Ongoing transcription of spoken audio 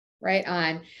Right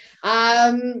on.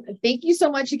 Thank you so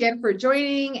much again for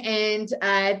joining, and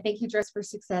thank you, Dress for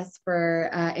Success, for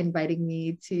inviting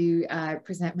me to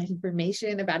present my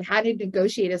information about how to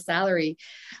negotiate a salary.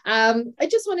 I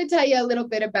just want to tell you a little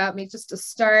bit about me just to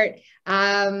start.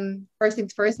 First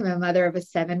things first, I'm a mother of a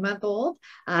 7-month-old,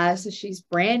 so she's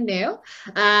brand new,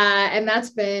 and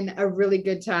that's been a really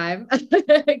good time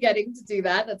getting to do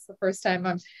that. That's the first time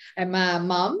I'm a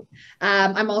mom.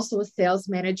 I'm also a sales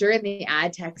manager in the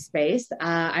ad tech space.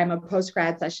 I'm a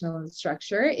post-grad sessional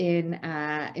instructor in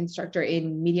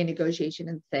media negotiation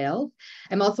and sales.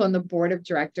 I'm also on the board of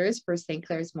directors for St.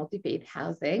 Clare's Multifaith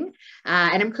housing.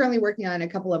 And I'm currently working on a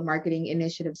couple of marketing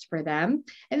initiatives for them.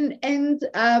 And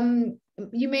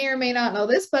you may or may not know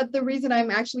this, but the reason I'm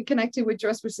actually connected with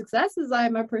Dress for Success is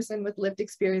I'm a person with lived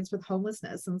experience with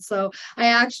homelessness. And so I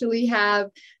actually have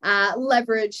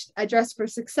leveraged a Dress for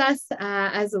Success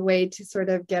as a way to sort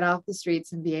of get off the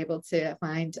streets and be able to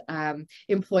find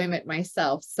employment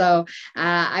myself. So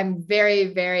I'm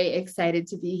very, very excited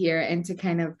to be here and to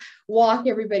kind of walk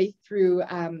everybody through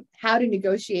how to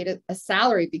negotiate a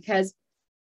salary, because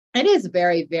it is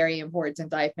very, very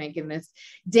important, I think, in this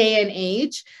day and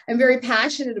age. I'm very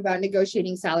passionate about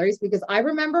negotiating salaries because I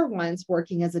remember once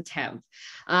working as a temp,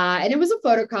 and it was a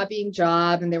photocopying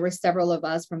job, and there were several of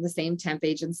us from the same temp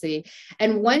agency.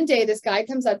 And one day, this guy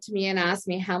comes up to me and asks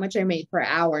me how much I made per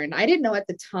hour, and I didn't know at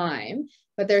the time,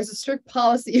 but there's a strict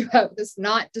policy about this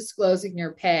not disclosing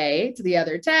your pay to the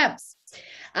other temps.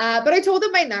 But I told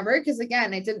him my number because,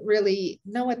 again, I didn't really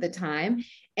know at the time.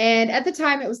 And at the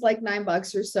time, it was like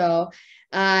 $9 or so.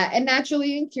 And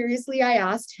naturally and curiously, I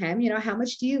asked him, how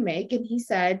much do you make? And he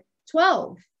said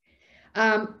 12.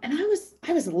 And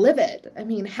I was livid. I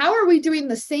mean, how are we doing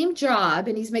the same job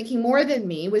and he's making more than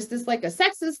me? Was this like a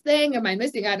sexist thing? Am I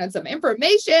missing out on some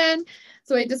information?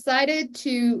 So I decided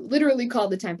to literally call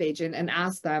the temp agent and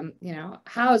ask them,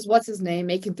 how is what's his name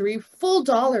making $3 full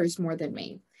more than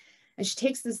me? And she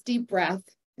takes this deep breath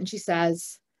and she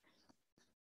says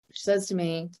to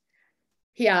me,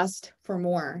 he asked for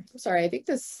more. Sorry, I think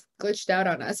this glitched out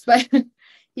on us, but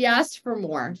he asked for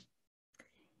more.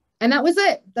 And that was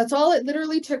it. That's all it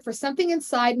literally took for something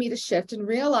inside me to shift and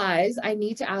realize I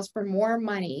need to ask for more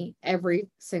money every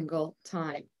single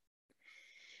time.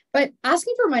 But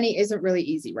asking for money isn't really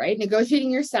easy, right? Negotiating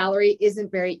your salary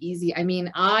isn't very easy. I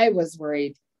mean, I was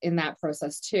worried in that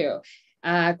process too.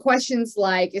 Questions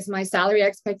like, is my salary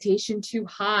expectation too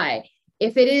high?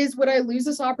 If it is, would I lose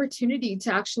this opportunity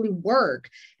to actually work?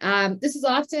 This is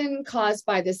often caused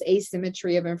by this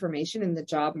asymmetry of information in the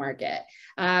job market.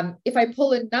 If I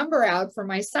pull a number out for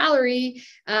my salary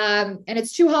and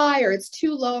it's too high or it's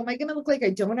too low, am I going to look like I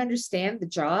don't understand the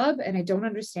job and I don't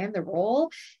understand the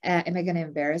role? Am I going to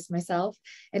embarrass myself?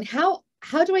 And how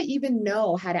do I even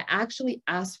know how to actually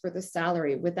ask for the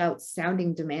salary without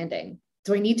sounding demanding?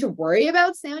 Do I need to worry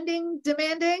about sounding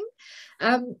demanding?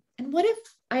 And what if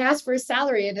I ask for a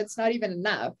salary and it's not even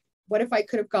enough? What if I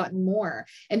could have gotten more?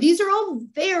 And these are all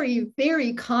very,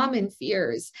 very common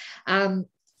fears. And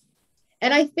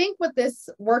I think what this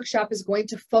workshop is going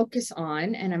to focus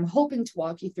on, and I'm hoping to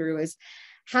walk you through, is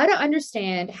how to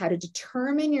understand how to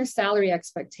determine your salary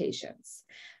expectations.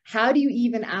 How do you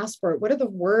even ask for it? What are the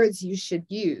words you should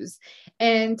use?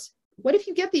 And what if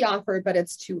you get the offer, but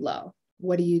it's too low?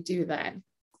 What do you do then?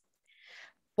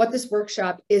 What this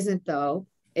workshop isn't, though,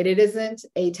 it isn't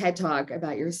a TED Talk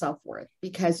about your self-worth,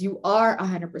 because you are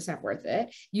 100% worth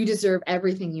it. You deserve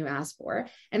everything you ask for.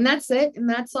 And that's it. And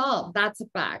that's all. That's a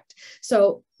fact.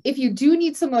 So if you do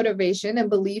need some motivation, and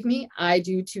believe me, I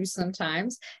do too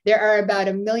sometimes, there are about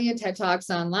 1 million TED Talks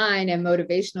online and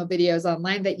motivational videos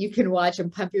online that you can watch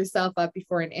and pump yourself up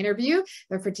before an interview.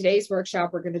 But for today's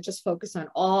workshop, we're going to just focus on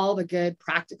all the good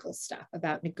practical stuff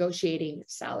about negotiating your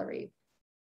salary.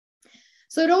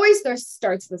 So it always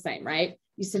starts the same, right?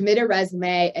 You submit a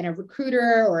resume and a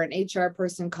recruiter or an HR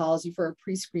person calls you for a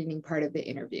pre-screening part of the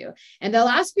interview. And they'll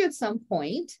ask you at some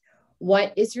point,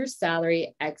 what is your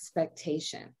salary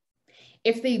expectation?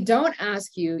 If they don't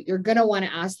ask you, you're going to want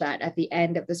to ask that at the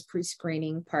end of this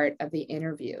pre-screening part of the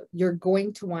interview. You're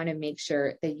going to want to make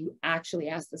sure that you actually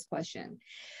ask this question.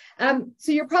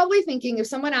 So you're probably thinking, if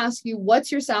someone asks you,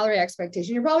 what's your salary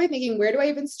expectation? You're probably thinking, where do I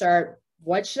even start?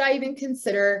 What should I even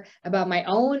consider about my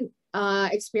own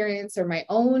experience or my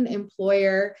own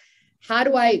employer? How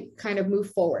do I kind of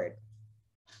move forward?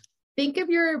 Think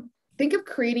of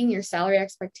creating your salary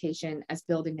expectation as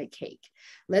building a cake.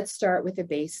 Let's start with a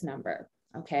base number,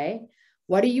 okay?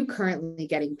 What are you currently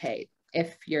getting paid,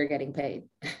 if you're getting paid?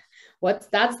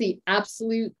 That's the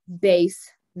absolute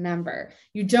base number.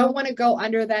 You don't want to go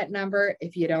under that number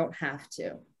if you don't have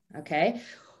to, okay?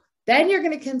 Then you're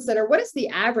going to consider, what is the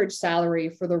average salary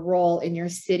for the role in your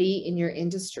city, in your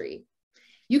industry?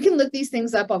 You can look these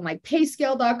things up on like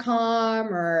payscale.com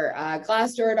or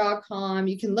glassdoor.com.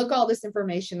 You can look all this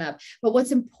information up. But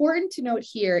what's important to note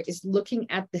here is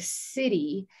looking at the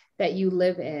city that you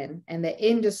live in and the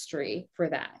industry for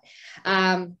that.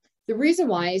 The reason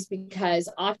why is because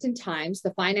oftentimes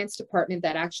the finance department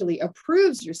that actually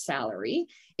approves your salary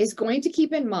is going to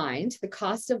keep in mind the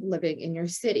cost of living in your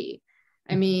city.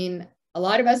 I mean, a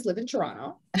lot of us live in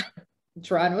Toronto.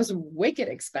 Toronto is wicked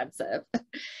expensive.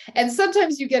 And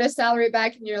sometimes you get a salary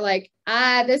back and you're like,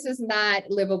 this is not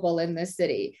livable in this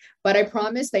city. But I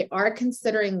promise they are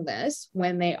considering this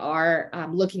when they are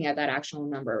looking at that actual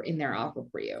number in their offer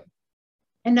for you.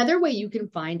 Another way you can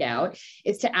find out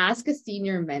is to ask a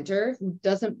senior mentor who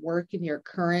doesn't work in your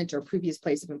current or previous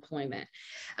place of employment.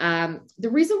 The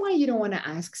reason why you don't want to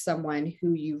ask someone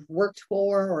who you've worked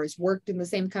for or has worked in the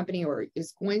same company or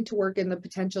is going to work in the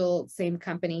potential same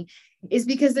company is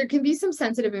because there can be some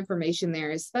sensitive information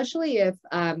there, especially if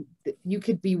you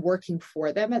could be working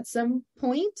for them at some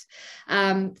point.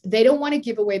 They don't want to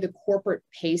give away the corporate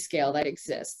pay scale that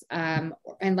exists and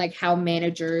like how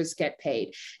managers get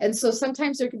paid. And so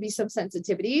sometimes there can be some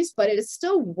sensitivities, but it is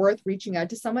still worth reaching out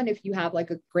to someone if you have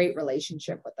like a great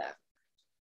relationship with them.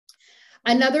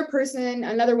 Another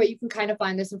way you can kind of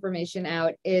find this information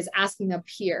out is asking a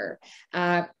peer,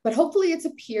 but hopefully it's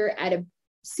a peer at a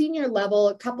senior level,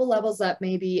 a couple levels up,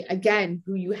 maybe, again,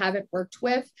 who you haven't worked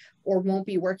with or won't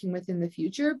be working with in the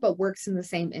future, but works in the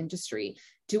same industry.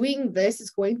 Doing this is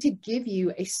going to give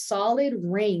you a solid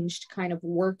range to kind of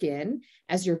work in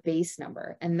as your base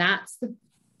number. And that's the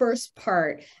first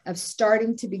part of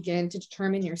starting to begin to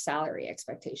determine your salary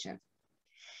expectation.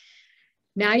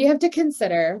 Now you have to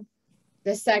consider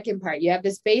the second part. You have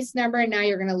this base number, and now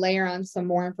you're going to layer on some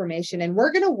more information. And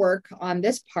we're going to work on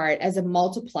this part as a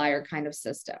multiplier kind of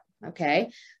system. Okay.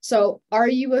 So are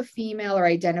you a female or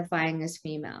identifying as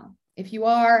female? If you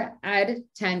are, add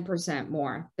 10%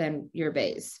 more than your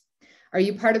base. Are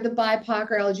you part of the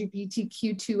BIPOC or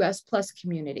LGBTQ2S plus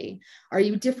community? Are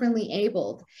you differently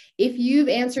abled? If you've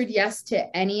answered yes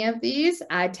to any of these,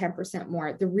 add 10%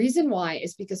 more. The reason why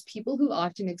is because people who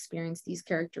often experience these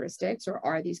characteristics or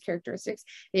are these characteristics,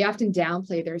 they often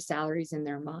downplay their salaries in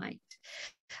their mind.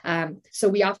 So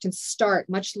we often start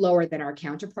much lower than our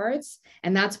counterparts.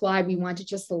 And that's why we want to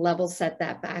just level set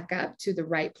that back up to the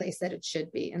right place that it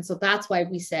should be. And so that's why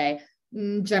we say,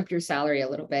 jump your salary a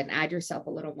little bit and add yourself a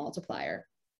little multiplier.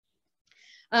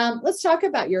 Let's talk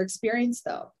about your experience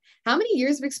though. How many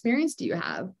years of experience do you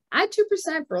have? Add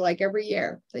 2% for like every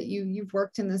year that you've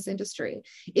worked in this industry.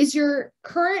 Is your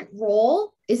current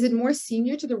role, is it more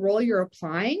senior to the role you're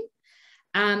applying?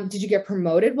 Did you get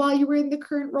promoted while you were in the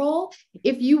current role?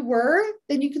 If you were,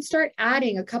 then you can start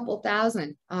adding a couple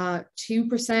thousand,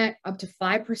 2% up to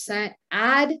 5%,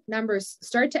 add numbers,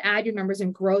 start to add your numbers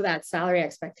and grow that salary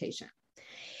expectation.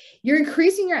 You're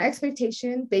increasing your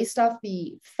expectation based off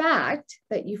the fact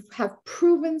that you have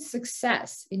proven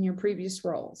success in your previous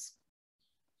roles.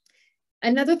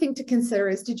 Another thing to consider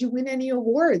is, did you win any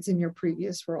awards in your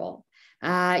previous role?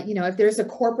 If there's a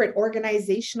corporate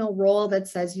organizational role that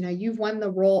says, you've won the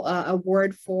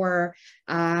award for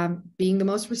being the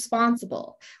most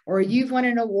responsible, or you've won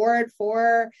an award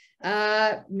for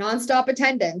nonstop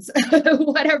attendance,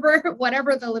 whatever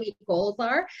the little goals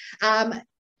are,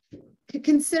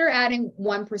 consider adding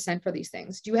 1% for these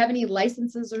things. Do you have any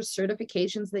licenses or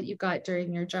certifications that you got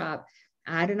during your job?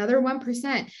 Add another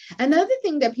 1%. Another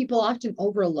thing that people often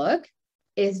overlook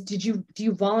is, do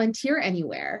you volunteer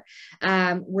anywhere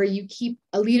where you keep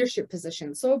a leadership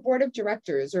position? So a board of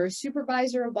directors or a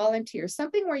supervisor or volunteer,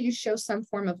 something where you show some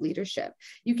form of leadership.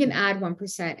 You can add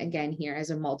 1% again here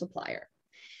as a multiplier.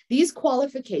 These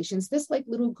qualifications, this like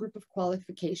little group of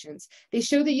qualifications, they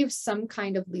show that you have some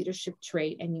kind of leadership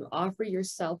trait and you offer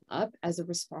yourself up as a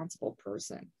responsible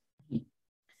person.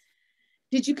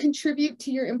 Did you contribute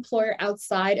to your employer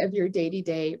outside of your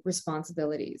day-to-day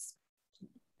responsibilities?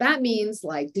 That means,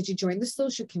 like, did you join the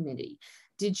social committee?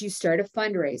 Did you start a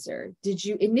fundraiser? Did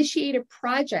you initiate a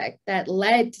project that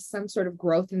led to some sort of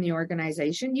growth in the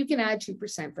organization? You can add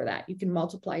 2% for that. You can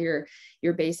multiply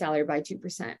your base salary by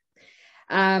 2%.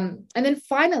 And then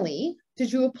finally,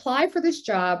 did you apply for this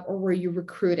job or were you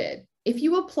recruited? If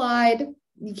you applied,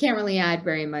 you can't really add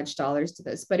very much dollars to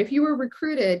this, but if you were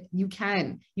recruited, you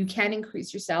can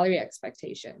increase your salary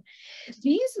expectation.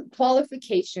 These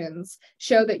qualifications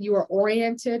show that you are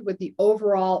oriented with the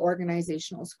overall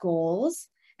organizational goals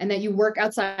and that you work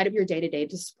outside of your day-to-day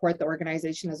to support the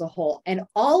organization as a whole. And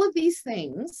all of these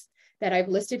things that I've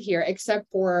listed here,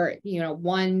 except for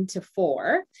 1 to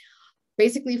 4,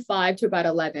 basically 5 to about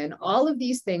 11. All of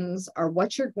these things are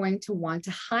what you're going to want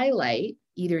to highlight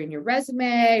either in your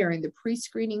resume or in the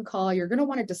pre-screening call. You're going to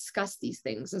want to discuss these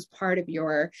things as part of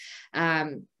your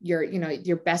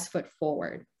best foot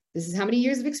forward. This is how many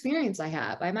years of experience I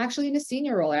have. I'm actually in a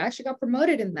senior role. I actually got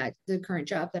promoted in the current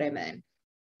job that I'm in.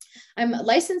 I'm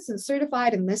licensed and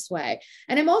certified in this way.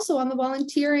 And I'm also on the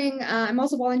volunteering. I'm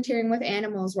also volunteering with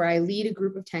animals where I lead a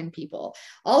group of 10 people.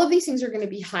 All of these things are going to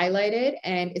be highlighted,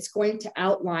 and it's going to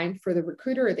outline for the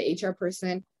recruiter or the HR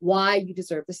person why you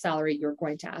deserve the salary you're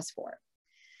going to ask for.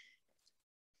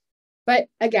 But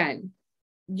again,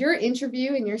 your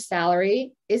interview and your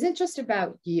salary isn't just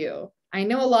about you. I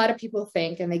know a lot of people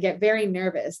think, and they get very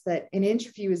nervous, that an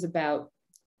interview is about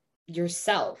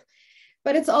yourself.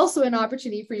 But it's also an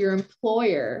opportunity for your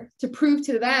employer to prove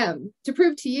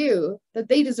to you that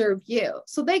they deserve you.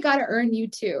 So they got to earn you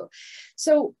too.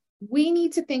 So we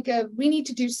need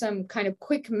to do some kind of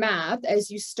quick math as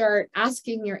you start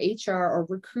asking your HR or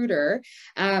recruiter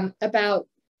about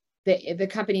the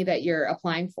company that you're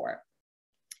applying for.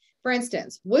 For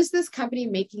instance, was this company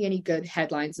making any good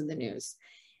headlines in the news?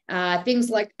 Things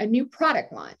like a new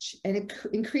product launch, an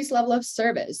increased level of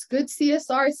service, good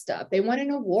CSR stuff. They won an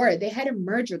award. They had a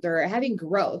merger. They're having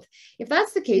growth. If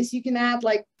that's the case, you can add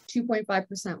like 2.5%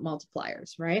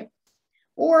 multipliers, right?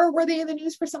 Or were they in the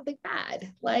news for something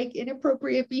bad, like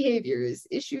inappropriate behaviors,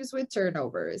 issues with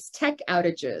turnovers, tech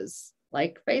outages,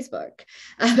 like Facebook,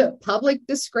 public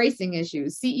disgracing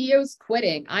issues, CEOs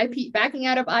quitting, backing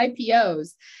out of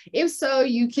IPOs. If so,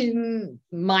 you can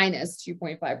minus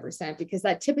 2.5% because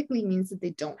that typically means that they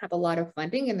don't have a lot of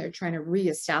funding and they're trying to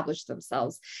reestablish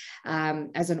themselves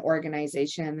as an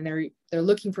organization, and they're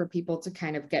looking for people to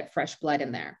kind of get fresh blood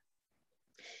in there.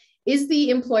 Is the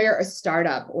employer a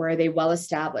startup or are they well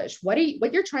established? What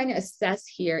you're trying to assess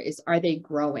here is, are they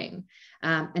growing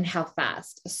and how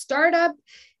fast? A startup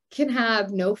can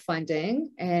have no funding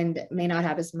and may not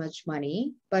have as much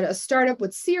money, but a startup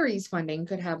with series funding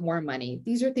could have more money.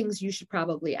 These are things you should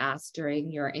probably ask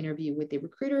during your interview with the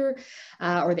recruiter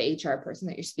or the HR person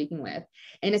that you're speaking with.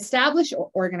 An established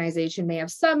organization may have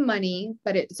some money,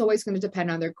 but it's always going to depend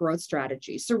on their growth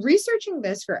strategy. So researching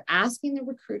this for asking the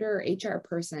recruiter or HR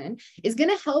person is going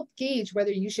to help gauge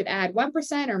whether you should add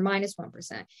 1% or minus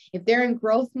 1%. If they're in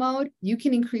growth mode, you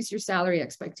can increase your salary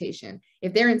expectation.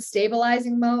 If they're in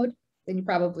stabilizing mode, then you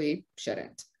probably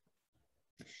shouldn't.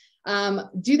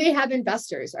 Do they have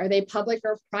investors? Are they public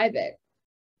or private?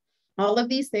 All of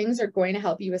these things are going to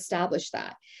help you establish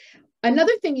that.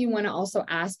 Another thing you want to also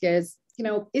ask is,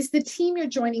 is the team you're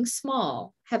joining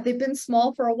small? Have they been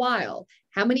small for a while?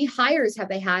 How many hires have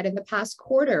they had in the past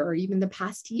quarter or even the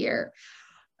past year?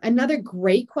 Another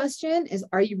great question is,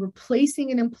 are you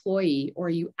replacing an employee or are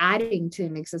you adding to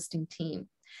an existing team?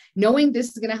 Knowing this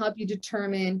is going to help you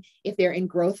determine if they're in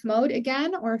growth mode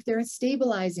again, or if they're in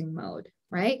stabilizing mode,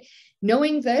 right?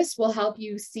 Knowing this will help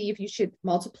you see if you should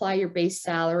multiply your base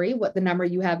salary, what the number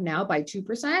you have now, by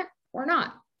 2% or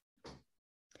not.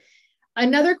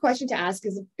 Another question to ask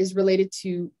is related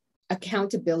to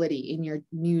accountability in your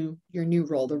new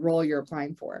role, the role you're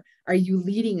applying for. Are you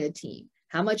leading a team?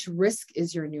 How much risk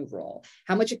is your new role?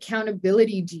 How much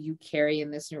accountability do you carry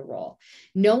in this new role?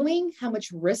 Knowing how much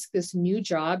risk this new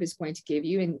job is going to give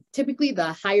you, and typically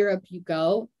the higher up you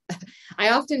go,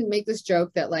 I often make this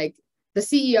joke that like the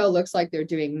CEO looks like they're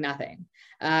doing nothing.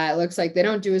 It looks like they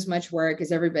don't do as much work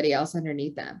as everybody else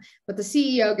underneath them, but the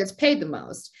CEO gets paid the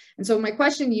most. And so my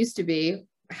question used to be,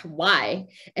 why?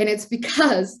 And it's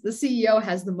because the CEO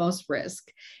has the most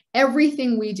risk.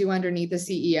 Everything we do underneath the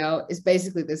CEO is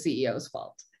basically the CEO's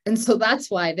fault. And so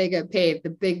that's why they get paid the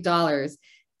big dollars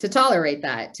to tolerate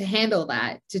that, to handle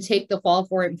that, to take the fall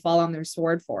for it and fall on their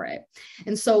sword for it.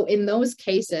 And so in those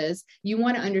cases, you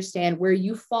want to understand where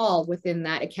you fall within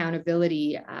that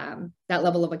accountability, that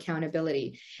level of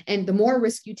accountability. And the more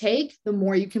risk you take, the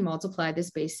more you can multiply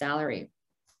this base salary.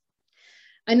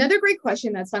 Another great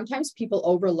question that sometimes people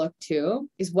overlook too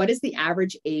is, what is the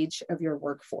average age of your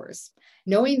workforce?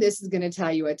 Knowing this is going to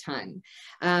tell you a ton.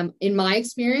 In my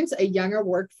experience, a younger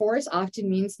workforce often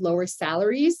means lower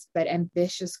salaries, but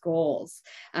ambitious goals.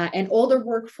 An older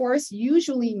workforce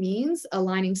usually means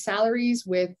aligning salaries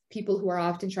with people who are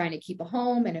often trying to keep a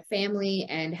home and a family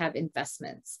and have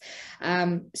investments.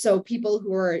 So people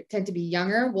who tend to be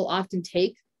younger will often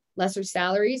take lesser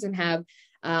salaries and have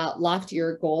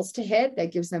loftier goals to hit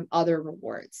that gives them other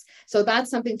rewards. So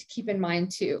that's something to keep in mind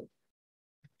too.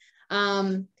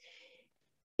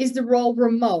 Is the role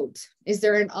remote? Is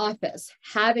there an office?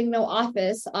 Having no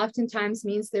office oftentimes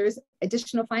means there's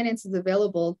additional finances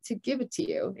available to give it to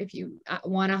you if you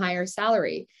want a higher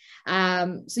salary.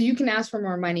 So you can ask for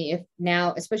more money if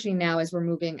now, especially now as we're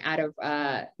moving out of,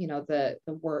 the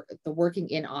working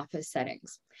in office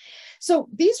settings. So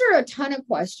these are a ton of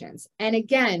questions. And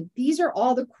again, these are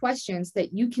all the questions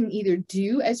that you can either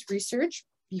do as research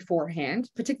beforehand,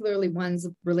 particularly ones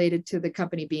related to the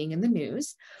company being in the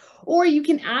news, or you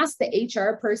can ask the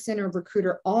HR person or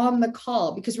recruiter on the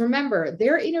call, because remember,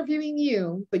 they're interviewing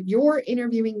you, but you're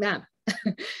interviewing them.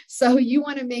 So you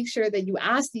want to make sure that you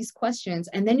ask these questions,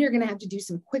 and then you're going to have to do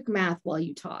some quick math while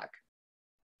you talk.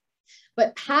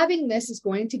 But having this is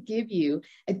going to give you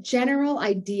a general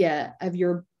idea of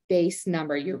your base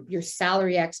number, your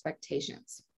salary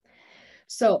expectations.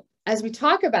 So as we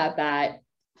talk about that,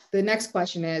 the next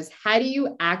question is, how do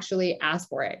you actually ask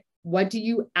for it? What do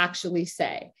you actually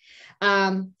say?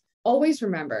 Always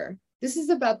remember, this is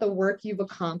about the work you've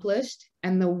accomplished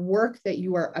and the work that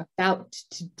you are about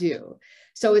to do.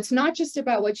 So it's not just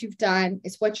about what you've done,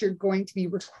 it's what you're going to be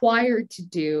required to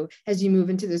do as you move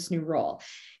into this new role.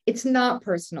 It's not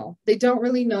personal. They don't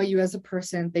really know you as a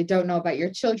person. They don't know about your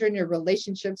children, your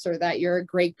relationships, or that you're a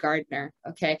great gardener,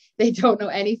 okay? They don't know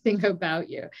anything about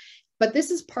you. But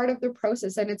this is part of the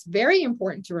process. And it's very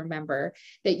important to remember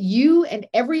that you and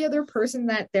every other person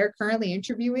that they're currently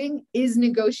interviewing is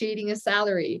negotiating a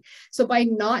salary. So by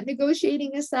not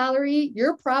negotiating a salary,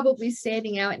 you're probably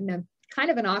standing out in a kind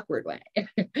of an awkward way.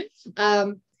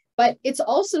 But it's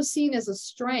also seen as a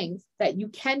strength that you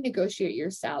can negotiate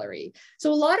your salary.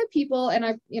 So a lot of people,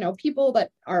 and people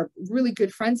that are really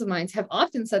good friends of mine have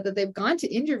often said that they've gone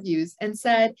to interviews and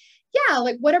said, yeah,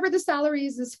 like whatever the salary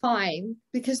is fine,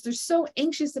 because they're so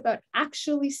anxious about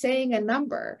actually saying a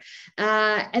number.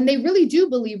 And they really do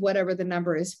believe whatever the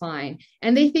number is fine.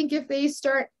 And they think if they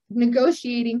start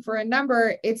negotiating for a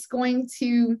number, it's going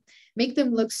to make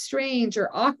them look strange or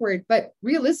awkward. But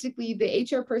realistically, the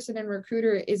HR person and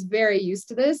recruiter is very used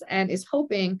to this and is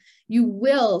hoping you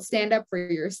will stand up for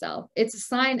yourself. It's a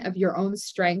sign of your own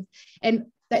strength and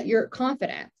that you're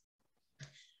confident.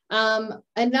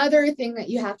 Another thing that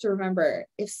you have to remember,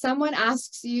 if someone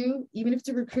asks you, even if it's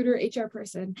a recruiter, HR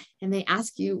person, and they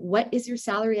ask you, what is your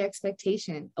salary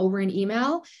expectation over an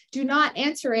email? Do not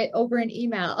answer it over an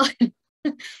email.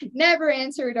 Never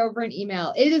answer it over an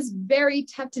email. It is very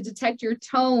tough to detect your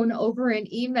tone over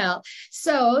an email.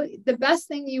 So the best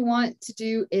thing you want to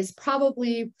do is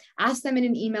probably ask them in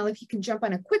an email if you can jump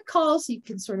on a quick call so you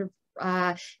can sort of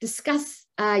discuss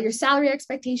your salary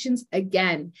expectations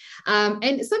again.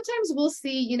 And sometimes we'll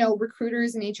see,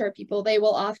 recruiters and HR people, they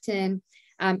will often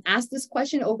ask this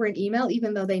question over an email,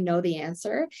 even though they know the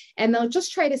answer, and they'll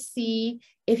just try to see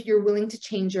if you're willing to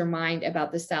change your mind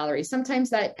about the salary. Sometimes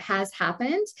that has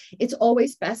happened. It's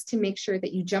always best to make sure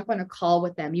that you jump on a call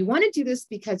with them. You want to do this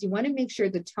because you want to make sure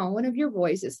the tone of your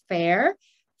voice is fair,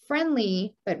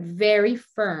 friendly, but very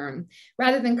firm,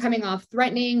 rather than coming off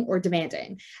threatening or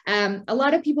demanding. A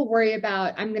lot of people worry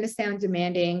about, I'm going to sound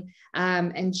demanding,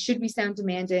 and should we sound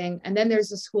demanding? And then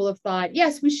there's a school of thought,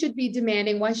 yes, we should be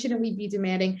demanding. Why shouldn't we be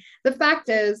demanding? The fact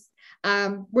is,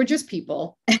 we're just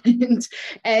people,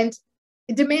 and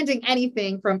demanding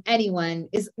anything from anyone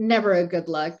is never a good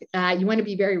look. You want to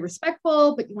be very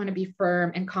respectful, but you want to be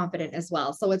firm and confident as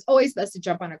well. So it's always best to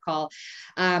jump on a call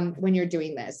when you're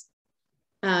doing this.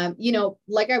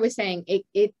 Like I was saying,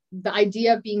 the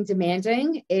idea of being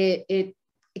demanding, it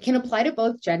can apply to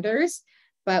both genders,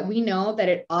 but we know that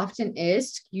it often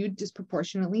is skewed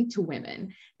disproportionately to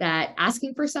women, that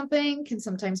asking for something can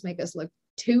sometimes make us look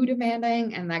too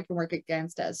demanding, and that can work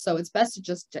against us. So it's best to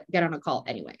just get on a call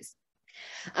anyways.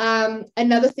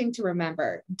 Another thing to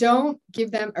remember, don't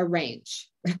give them a range.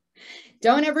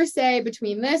 Don't ever say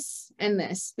between this and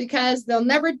this, because they'll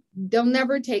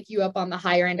never take you up on the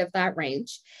higher end of that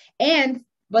range. And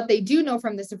what they do know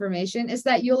from this information is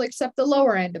that you'll accept the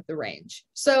lower end of the range.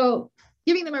 So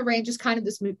giving them a range is kind of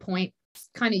this moot point. It's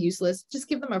kind of useless. Just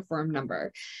give them a firm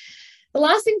number. The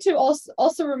last thing to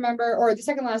also remember, or the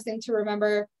second last thing to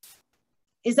remember,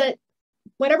 is that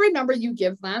whatever number you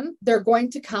give them, they're going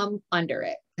to come under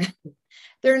it.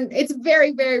 It's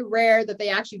very, very rare that they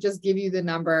actually just give you the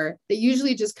number. They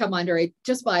usually just come under it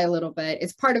just by a little bit.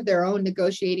 It's part of their own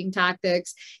negotiating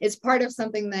tactics. It's part of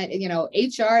something that,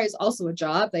 HR is also a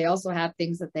job. They also have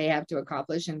things that they have to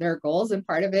accomplish and their goals. And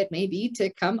part of it may be to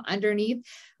come underneath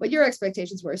what your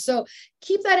expectations were. So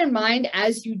keep that in mind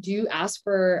as you do ask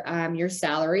for your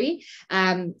salary.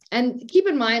 And keep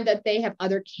in mind that they have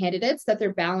other candidates that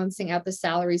they're balancing out the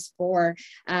salaries for,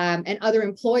 and other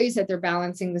employees that they're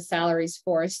balancing the salaries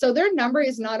for. So their number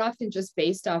is not often just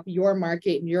based off your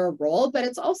market and your role, but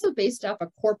it's also based off a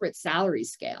corporate salary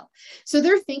scale. So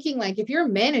they're thinking, like, if your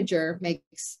manager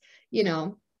makes,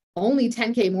 only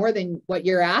 10K more than what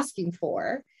you're asking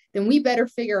for, then we better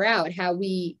figure out how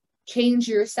we change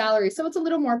your salary so it's a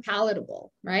little more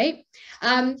palatable, right?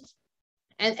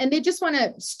 And they just want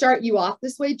to start you off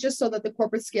this way just so that the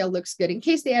corporate scale looks good in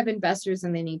case they have investors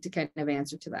and they need to kind of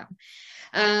answer to them.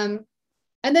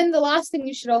 And then the last thing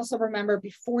you should also remember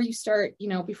before you start,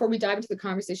 before we dive into the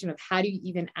conversation of how do you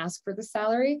even ask for the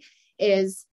salary,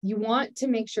 is you want to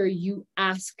make sure you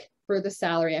ask for the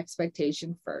salary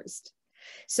expectation first.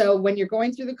 So when you're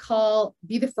going through the call,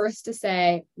 be the first to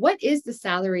say, what is the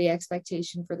salary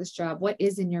expectation for this job? What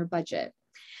is in your budget?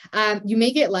 You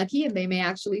may get lucky and they may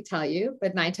actually tell you,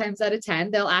 but 9 times out of 10,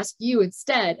 they'll ask you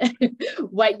instead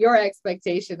what your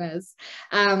expectation is.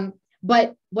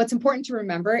 But what's important to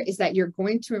remember is that you're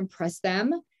going to impress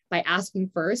them by asking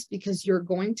first, because you're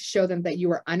going to show them that you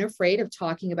are unafraid of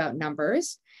talking about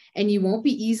numbers and you won't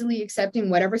be easily accepting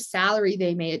whatever salary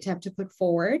they may attempt to put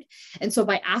forward. And so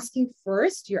by asking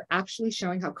first, you're actually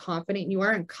showing how confident you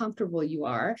are and comfortable you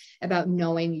are about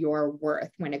knowing your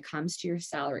worth when it comes to your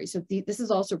salary. So this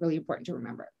is also really important to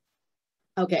remember.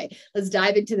 Okay, let's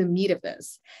dive into the meat of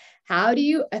this. How do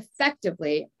you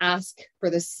effectively ask for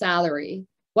the salary?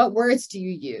 What words do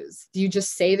you use? Do you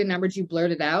just say the number? Do you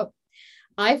blurt it out?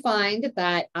 I find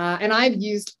that, and I've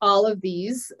used all of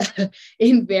these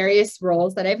in various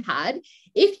roles that I've had.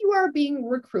 If you are being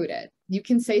recruited, you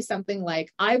can say something like,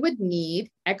 I would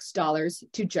need X dollars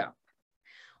to jump.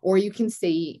 Or you can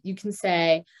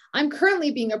say, I'm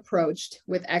currently being approached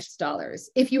with X dollars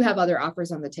if you have other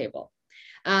offers on the table.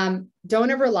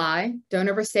 Don't ever lie. Don't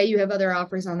ever say you have other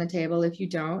offers on the table if you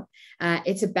don't.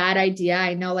 It's a bad idea.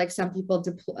 I know like some people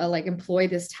employ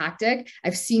this tactic.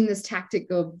 I've seen this tactic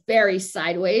go very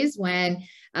sideways when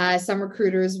some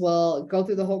recruiters will go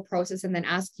through the whole process and then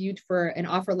ask you for an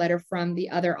offer letter from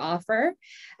the other offer,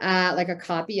 like a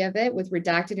copy of it with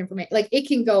redacted information. Like it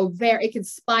can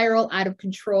spiral out of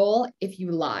control if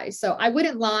you lie. So I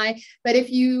wouldn't lie, but if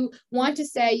you want to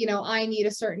say, I need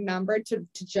a certain number to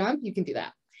jump, you can do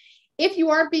that. If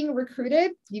you are being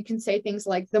recruited, you can say things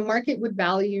like, the market would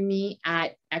value me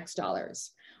at X dollars,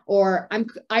 or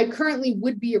I currently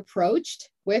would be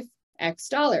approached with X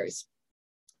dollars.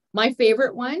 My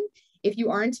favorite one, if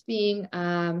you aren't being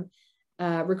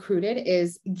recruited,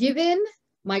 is given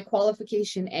my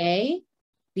qualification A,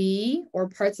 B, or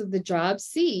parts of the job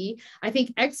C, I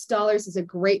think X dollars is a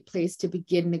great place to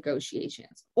begin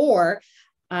negotiations. Or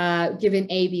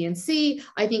given A, B, and C,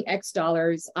 I think X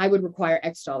dollars, I would require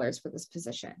X dollars for this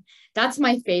position. That's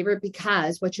my favorite,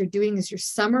 because what you're doing is you're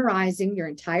summarizing your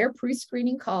entire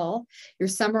pre-screening call. You're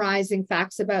summarizing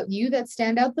facts about you that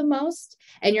stand out the most.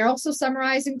 And you're also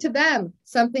summarizing to them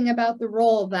something about the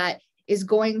role that is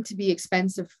going to be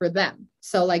expensive for them.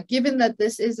 So like, given that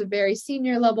this is a very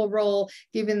senior level role,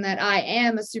 given that I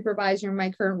am a supervisor in my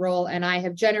current role and I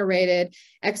have generated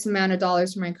X amount of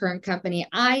dollars for my current company,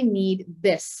 I need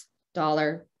this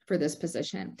dollar for this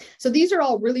position. So these are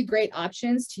all really great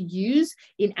options to use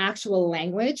in actual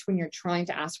language when you're trying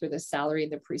to ask for the salary in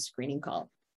the pre-screening call.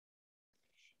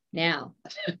 Now,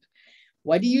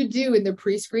 what do you do in the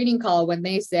pre-screening call when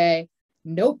they say,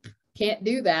 nope, can't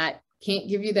do that? Can't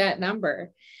give you that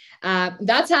number.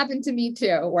 That's happened to me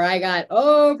too, where I got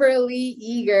overly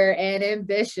eager and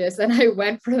ambitious and I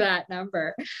went for that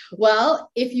number. Well,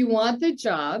 if you want the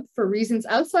job for reasons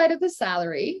outside of the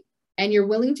salary and you're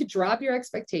willing to drop your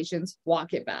expectations,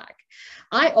 walk it back.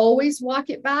 I always walk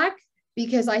it back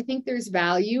because I think there's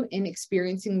value in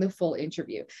experiencing the full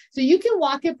interview. So you can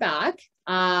walk it back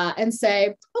and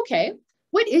say, okay,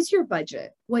 what is your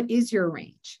budget? What is your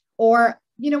range? Or,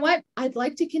 you know what? I'd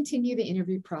like to continue the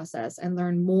interview process and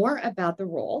learn more about the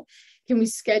role. Can we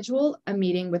schedule a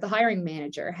meeting with the hiring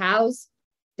manager? How's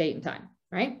date and time,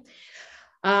 right?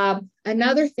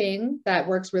 Another thing that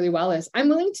works really well is I'm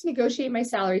willing to negotiate my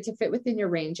salary to fit within your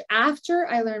range after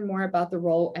I learn more about the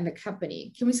role and the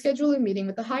company. Can we schedule a meeting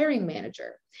with the hiring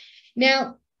manager?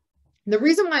 Now, the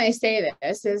reason why I say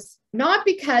this is not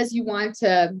because you want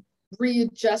to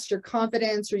readjust your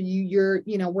confidence or you're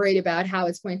worried about how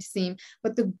it's going to seem,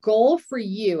 but the goal for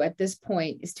you at this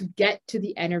point is to get to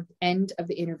the end of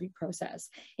the interview process.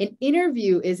 An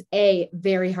interview is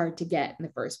very hard to get in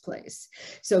the first place.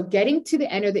 So getting to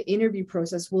the end of the interview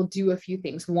process will do a few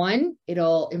things. One,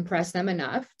 it'll impress them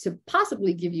enough to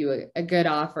possibly give you a good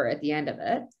offer at the end of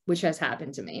it, which has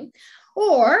happened to me.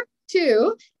 Or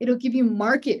two, it'll give you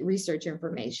market research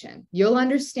information. You'll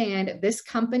understand this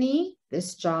company,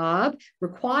 this job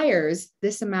requires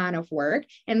this amount of work,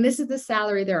 and this is the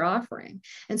salary they're offering.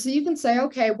 And so you can say,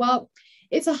 okay, well,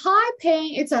 it's a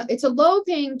it's a low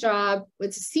paying job.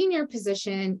 It's a senior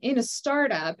position in a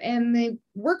startup, and the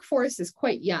workforce is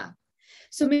quite young.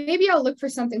 So maybe I'll look for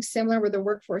something similar where the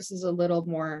workforce is a little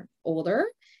more older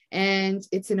and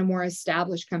it's in a more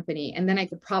established company, and then I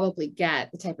could probably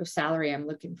get the type of salary I'm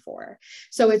looking for.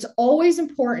 So it's always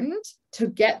important to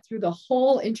get through the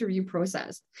whole interview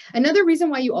process. Another reason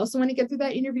why you also want to get through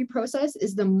that interview process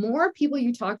is the more people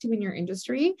you talk to in your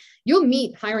industry, you'll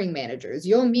meet hiring managers,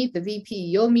 you'll meet the VP,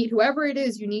 you'll meet whoever it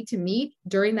is you need to meet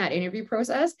during that interview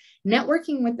process.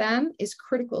 Networking with them is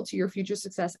critical to your future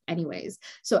success anyways.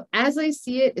 So as I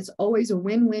see it, it's always a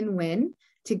win-win-win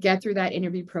to get through that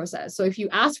interview process. So if you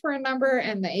ask for a number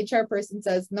and the HR person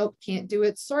says, nope, can't do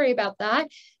it, sorry about that,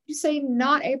 you say,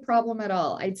 not a problem at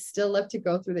all. I'd still love to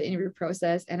go through the interview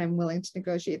process, and I'm willing to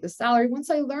negotiate the salary once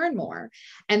I learn more.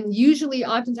 And usually,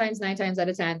 oftentimes, 9 times out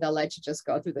of 10, they'll let you just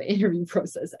go through the interview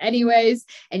process anyways,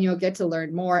 and you'll get to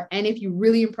learn more. And if you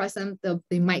really impress them,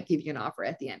 they might give you an offer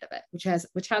at the end of it,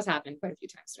 which has happened quite a few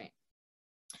times to me.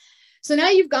 So now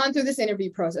you've gone through this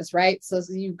interview process, right? So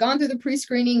you've gone through the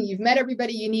pre-screening, you've met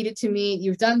everybody you needed to meet,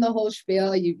 you've done the whole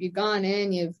spiel, you've gone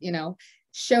in, you've,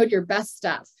 showed your best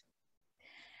stuff.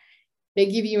 They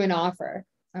give you an offer,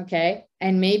 okay?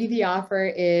 And maybe the offer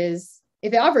is,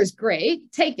 if the offer is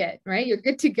great, take it, right? You're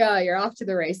good to go, you're off to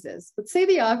the races. But say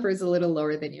the offer is a little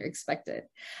lower than you expected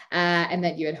and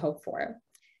that you had hoped for.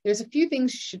 There's a few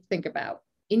things you should think about.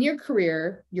 In your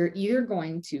career, you're either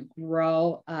going to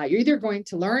grow, you're either going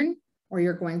to learn, or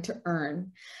you're going to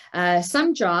earn.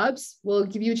 Some jobs will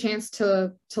give you a chance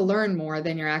to learn more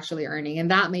than you're actually earning,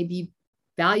 and that may be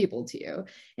valuable to you.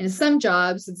 And some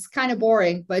jobs, it's kind of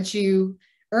boring, but you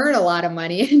earn a lot of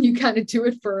money and you kind of do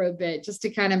it for a bit just to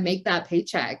kind of make that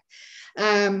paycheck.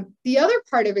 The other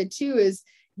part of it too is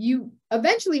you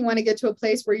eventually want to get to a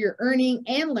place where you're earning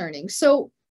and learning.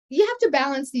 So you have to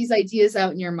balance these ideas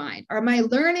out in your mind. Am I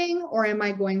learning or am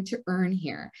I going to earn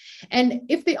here? And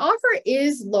if the offer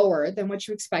is lower than what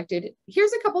you expected,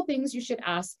 here's a couple things you should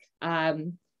ask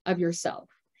of yourself.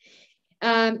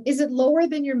 Is it lower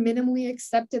than your minimally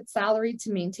accepted salary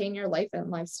to maintain your life and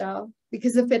lifestyle?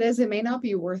 Because if it is, it may not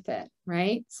be worth it,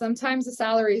 right? Sometimes the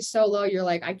salary is so low, you're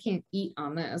like, I can't eat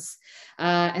on this.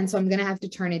 And so I'm going to have to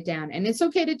turn it down. And it's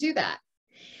okay to do that.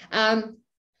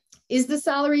 Is the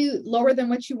salary lower than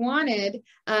what you wanted?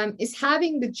 Is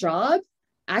having the job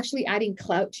actually adding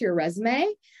clout to your resume?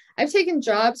 I've taken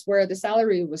jobs where the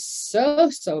salary was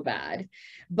so bad,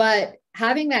 but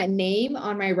having that name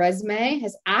on my resume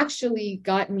has actually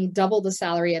gotten me double the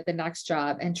salary at the next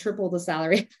job and triple the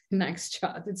salary at the next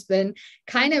job. It's been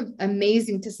kind of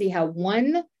amazing to see how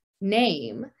one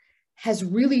name has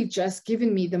really just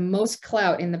given me the most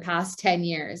clout in the past 10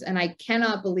 years. And I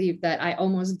cannot believe that I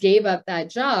almost gave up that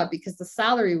job because the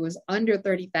salary was under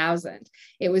 30,000.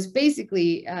 It was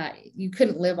basically, you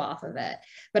couldn't live off of it,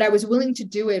 but I was willing to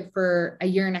do it for a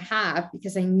year and a half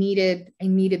because I needed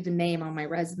the name on my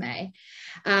resume.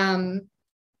 And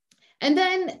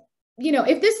then,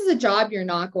 if this is a job you're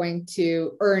not going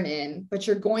to earn in, but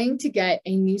you're going to get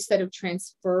a new set of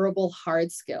transferable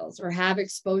hard skills or have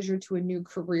exposure to a new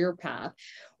career path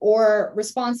or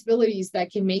responsibilities that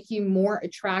can make you more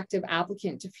attractive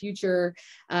applicant to future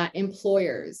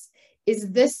employers,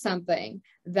 is this something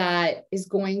that is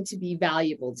going to be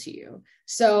valuable to you?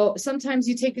 So sometimes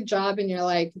you take a job and you're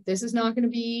like, this is not going to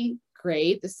be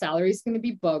great. The salary is going to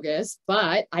be bogus,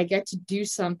 but I get to do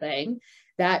something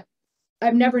that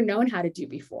I've never known how to do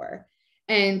before.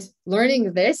 And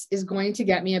learning this is going to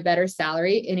get me a better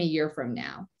salary in a year from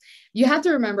now. You have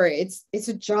to remember it's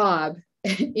a job.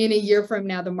 In a year from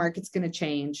now, the market's going to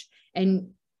change and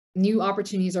new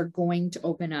opportunities are going to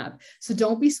open up. So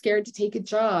don't be scared to take a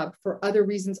job for other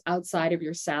reasons outside of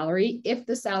your salary if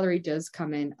the salary does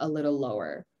come in a little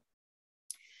lower.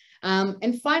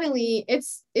 And finally,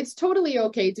 it's totally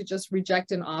okay to just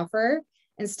reject an offer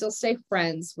and still stay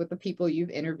friends with the people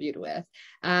you've interviewed with.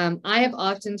 I have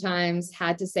oftentimes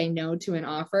had to say no to an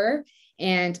offer,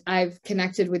 and I've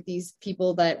connected with these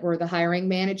people that were the hiring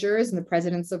managers and the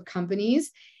presidents of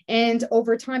companies. And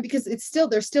over time, because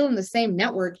they're still in the same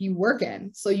network you work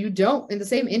in. So you don't, in the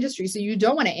same industry. So you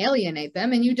don't want to alienate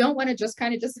them and you don't want to just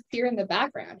kind of disappear in the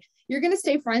background. You're going to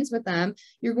stay friends with them.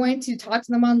 You're going to talk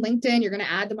to them on LinkedIn. You're going to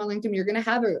add them on LinkedIn. You're going to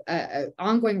have an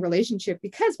ongoing relationship,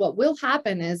 because what will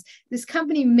happen is this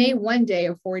company may one day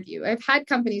afford you. I've had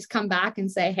companies come back and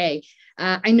say, hey,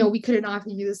 I know we couldn't offer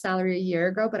you the salary a year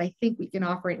ago, but I think we can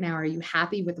offer it now. Are you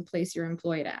happy with the place you're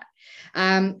employed at?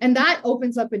 And that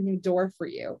opens up a new door for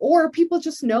you. Or people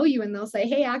just know you and they'll say,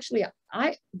 hey, actually,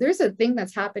 there's a thing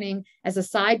that's happening as a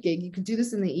side gig. You could do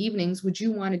this in the evenings. Would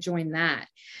you want to join that?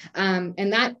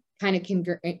 And that kind of can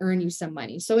earn you some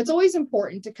money. So it's always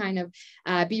important to kind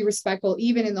of be respectful,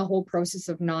 even in the whole process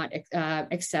of not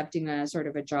accepting a sort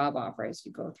of a job offer as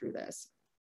you go through this.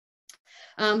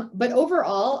 But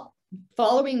overall,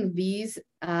 following these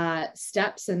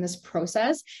steps in this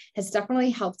process has definitely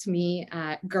helped me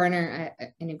garner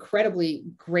an incredibly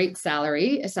great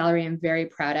salary, a salary I'm very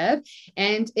proud of.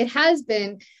 And it has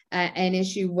been an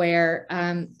issue where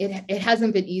it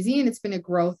hasn't been easy, and it's been a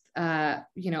growth, a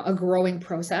growing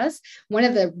process. One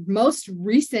of the most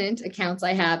recent accounts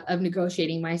I have of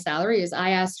negotiating my salary is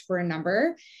I asked for a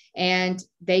number and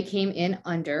they came in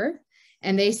under.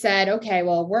 And they said, okay,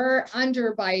 well, we're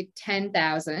under by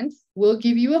 10,000. We'll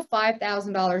give you a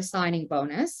 $5,000 signing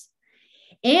bonus.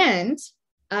 And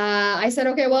I said,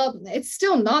 okay, well, it's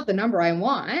still not the number I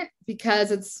want because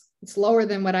it's lower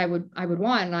than what I would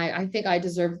want. And I think I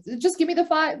deserve, just give me the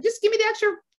extra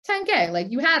 10K, like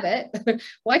you have it.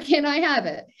 Why can't I have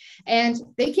it? And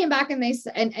they came back and they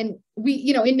said, and we,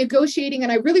 in negotiating,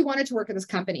 and I really wanted to work at this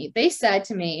company, they said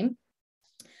to me,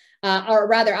 or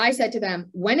rather, I said to them,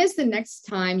 when is the next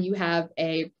time you have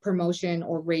a promotion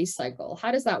or raise cycle?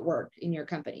 How does that work in your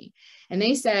company? And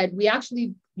they said,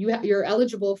 you're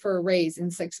eligible for a raise in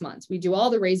 6 months. We do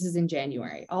all the raises in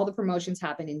January. All the promotions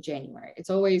happen in January. It's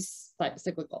always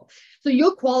cyclical. So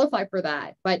you'll qualify for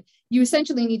that, but you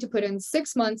essentially need to put in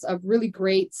 6 months of really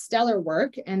great, stellar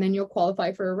work, and then you'll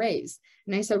qualify for a raise.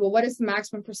 And I said, well, what is the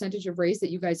maximum percentage of raise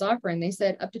that you guys offer? And they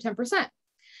said up to 10%.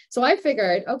 So I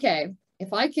figured, okay,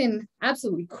 if I can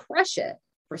absolutely crush it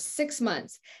for 6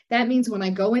 months, that means when I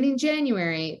go in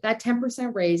January, that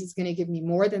 10% raise is going to give me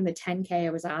more than the 10K I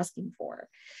was asking for.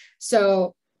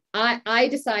 So I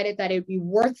decided that it'd be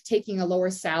worth taking a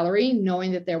lower salary,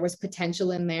 knowing that there was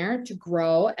potential in there to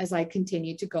grow as I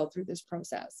continued to go through this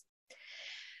process.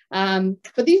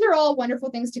 But these are all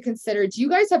wonderful things to consider. Do you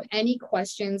guys have any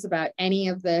questions about any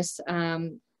of this?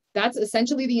 That's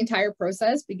essentially the entire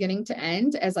process, beginning to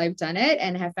end, as I've done it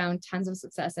and have found tons of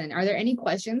success in. Are there any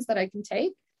questions that I can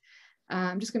take?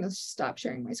 I'm just going to stop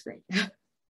sharing my screen. There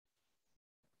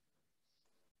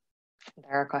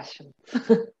are questions.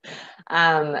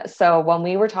 So when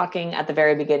we were talking at the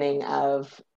very beginning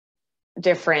of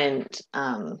different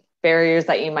barriers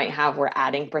that you might have, we're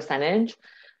adding percentage.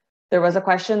 There was a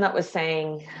question that was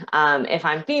saying, if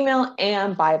I'm female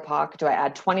and BIPOC, do I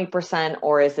add 20%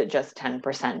 or is it just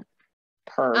 10%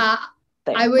 per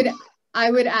thing? I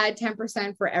would add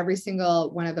 10% for every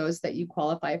single one of those that you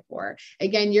qualify for.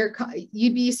 Again,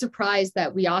 you'd be surprised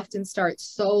that we often start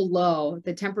so low.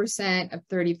 The 10% of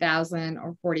 30,000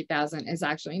 or 40,000 is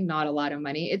actually not a lot of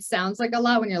money. It sounds like a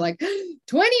lot when you're like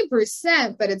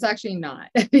 20%, but it's actually not.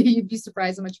 You'd be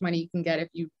surprised how much money you can get if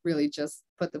you really just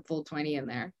put the full 20 in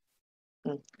there.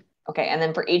 Okay. And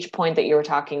then for each point that you were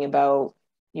talking about,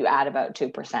 you add about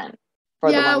 2%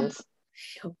 for the ones.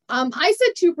 I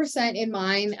said 2% in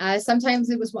mine.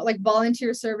 Sometimes it was like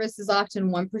volunteer service is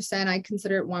often 1%. I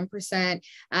consider it 1%.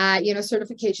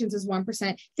 Certifications is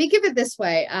 1%. Think of it this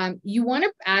way. You want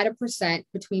to add a percent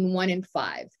between 1 and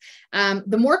 5.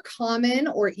 The more common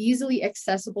or easily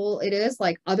accessible it is,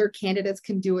 like other candidates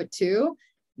can do it too,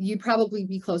 you'd probably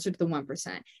be closer to the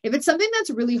 1%. If it's something that's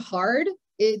really hard,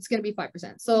 it's going to be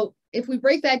 5%. So if we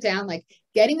break that down, like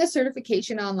getting a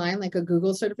certification online, like a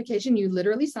Google certification, you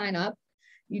literally sign up,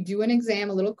 you do an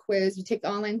exam, a little quiz, you take the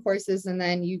online courses, and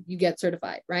then you get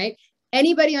certified, right?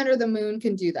 Anybody under the moon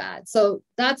can do that. So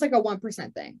that's like a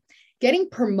 1% thing. Getting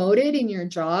promoted in your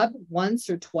job once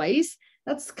or twice,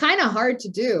 that's kind of hard to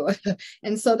do.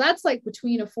 And so that's like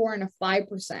between a 4 and a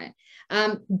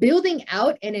 5%. Building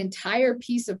out an entire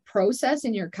piece of process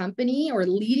in your company or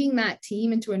leading that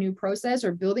team into a new process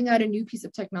or building out a new piece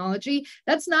of technology,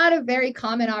 that's not a very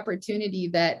common opportunity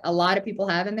that a lot of people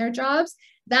have in their jobs.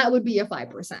 That would be a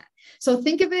 5%. So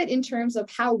think of it in terms of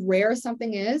how rare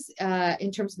something is,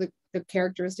 in terms of the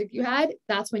characteristic you had.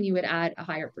 That's when you would add a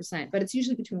higher percent, but it's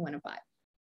usually between 1 and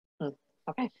 5.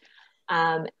 Okay.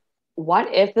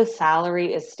 What if the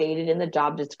salary is stated in the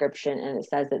job description and it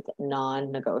says it's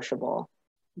non-negotiable?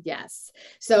 Yes.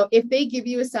 So if they give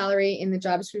you a salary in the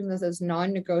job description that says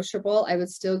non-negotiable, I would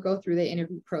still go through the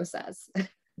interview process.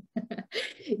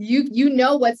 You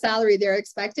know what salary they're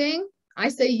expecting. I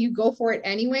say you go for it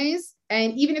anyways.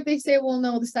 And even if they say, well,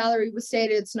 no, the salary was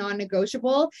stated, it's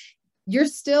non-negotiable, you're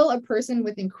still a person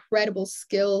with incredible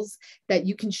skills that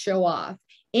you can show off.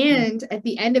 And at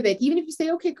the end of it, even if you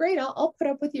say, okay, great, I'll put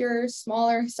up with your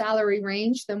smaller salary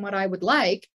range than what I would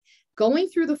like, going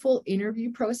through the full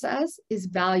interview process is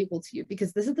valuable to you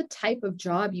because this is the type of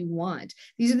job you want.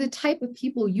 These are the type of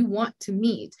people you want to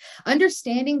meet.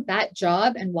 Understanding that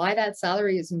job and why that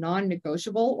salary is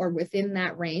non-negotiable or within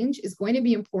that range is going to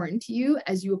be important to you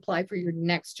as you apply for your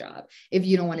next job if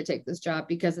you don't want to take this job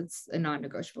because it's a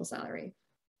non-negotiable salary.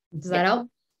 Does that help?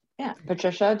 Yeah.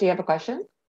 Patricia, do you have a question?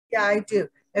 Yeah, I do.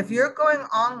 If you're going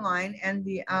online and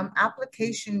the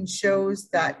application shows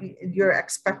that your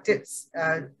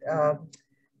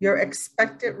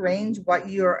expected range, what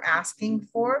you're asking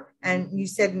for, and you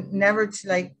said never to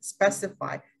like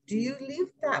specify, do you leave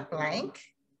that blank?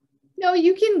 No,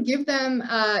 you can give them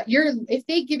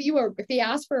if they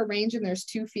ask for a range and there's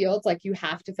 2 fields, like you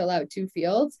have to fill out 2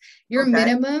 fields, your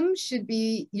minimum should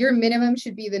be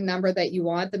the number that you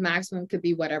want. The maximum could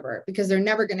be whatever, because they're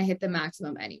never going to hit the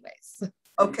maximum anyways.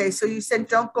 Okay, so you said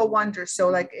don't go under. So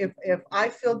like if I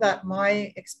feel that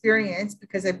my experience,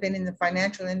 because I've been in the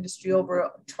financial industry over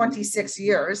 26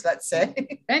 years, let's say.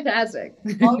 Fantastic.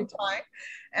 Long time.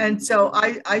 And so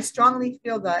I strongly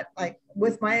feel that like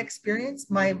with my experience,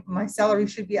 my salary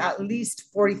should be at least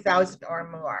 40,000 or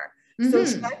more. So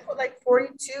should I put like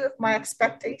 42 if my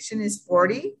expectation is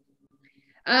 40?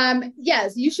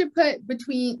 Yes, you should put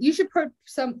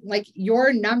some, like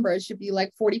your numbers should be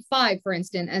like 45, for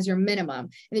instance, as your minimum.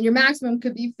 And then your maximum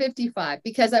could be 55,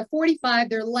 because at 45,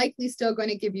 they're likely still going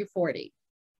to give you 40.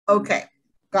 Okay.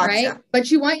 Gotcha. Right.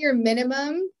 But you want your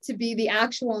minimum to be the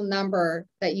actual number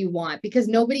that you want, because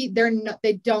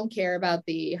they don't care about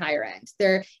the higher end.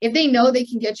 If they know they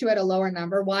can get you at a lower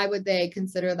number, why would they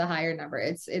consider the higher number?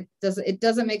 It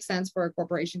doesn't make sense for a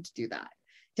corporation to do that.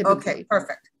 Typically. Okay,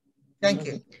 perfect. Thank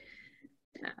you.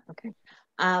 Okay.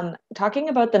 Talking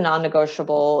about the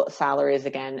non-negotiable salaries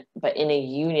again, but in a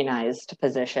unionized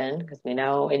position, because we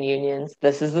know in unions,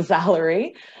 this is the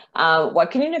salary. What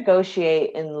can you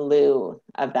negotiate in lieu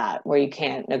of that, where you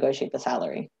can't negotiate the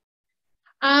salary?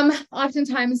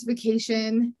 Oftentimes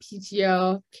vacation,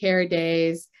 PTO, care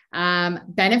days.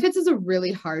 Benefits is a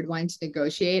really hard one to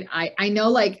negotiate. I know,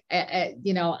 like, a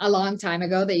long time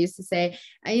ago, they used to say,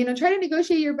 try to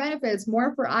negotiate your benefits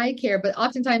more for eye care, but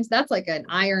oftentimes that's like an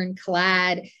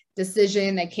ironclad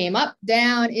decision that came up,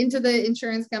 down into the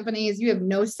insurance companies. You have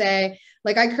no say.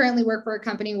 Like, I currently work for a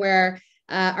company where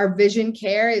our vision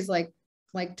care is like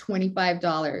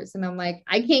 $25. And I'm like,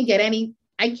 I can't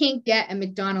get a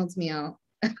McDonald's meal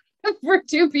for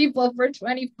 2 people for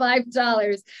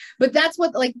 $25. But that's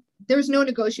what, like, there's no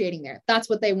negotiating there. That's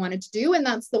what they wanted to do, and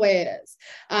that's the way it is.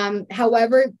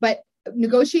 However, but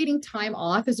negotiating time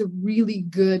off is a really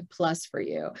good plus for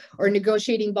you, or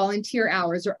negotiating volunteer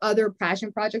hours or other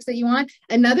passion projects that you want.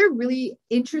 Another really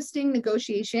interesting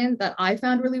negotiation that I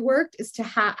found really worked is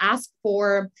to ask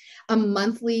for a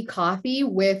monthly coffee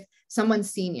with someone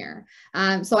senior.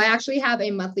 So I actually have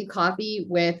a monthly coffee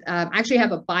with, actually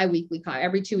have a bi-weekly coffee.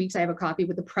 Every 2 weeks, I have a coffee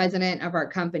with the president of our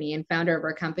company and founder of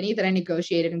our company that I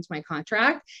negotiated into my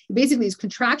contract. He basically is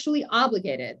contractually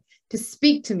obligated to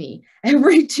speak to me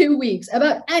every 2 weeks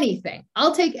about anything.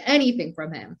 I'll take anything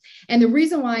from him. And the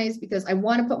reason why is because I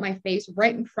want to put my face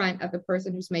right in front of the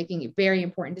person who's making very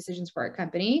important decisions for our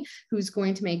company, who's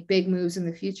going to make big moves in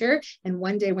the future. And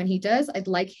one day when he does, I'd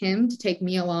like him to take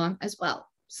me along as well.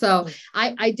 So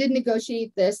I did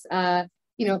negotiate this,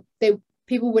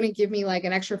 people wouldn't give me like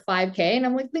an extra 5K, and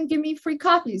I'm like, then give me free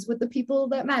coffees with the people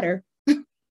that matter.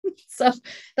 So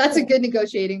that's a good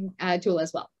negotiating tool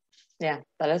as well. Yeah,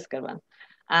 that is a good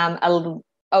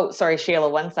one. Sorry, Sheila,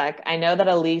 1 sec. I know that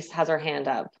Elise has her hand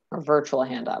up, her virtual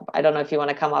hand up. I don't know if you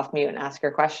want to come off mute and ask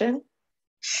your question.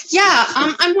 Yeah,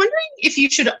 I'm wondering if you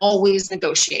should always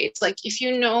negotiate. Like, if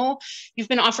you know you've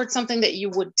been offered something that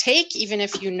you would take, even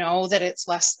if you know that it's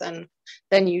less than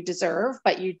you deserve,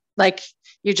 but you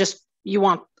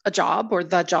want a job or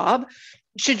the job,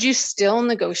 should you still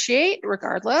negotiate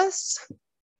regardless?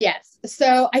 Yes.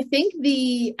 So I think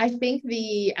the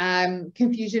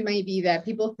confusion might be that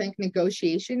people think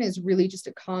negotiation is really just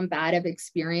a combative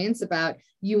experience about,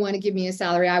 you want to give me a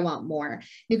salary, I want more.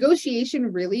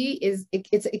 Negotiation really is,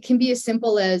 it can be as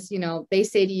simple as, they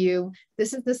say to you,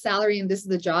 this is the salary and this is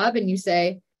the job. And you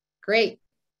say, great,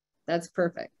 that's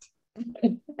perfect.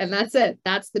 And that's it.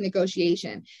 That's the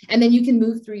negotiation. And then you can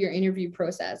move through your interview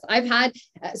process.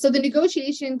 So the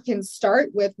negotiation can start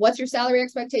with, what's your salary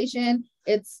expectation?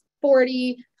 It's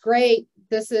 40. Great.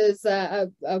 This is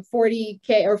a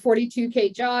 40K or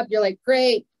 42K job. You're like,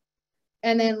 great.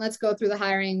 And then let's go through the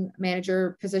hiring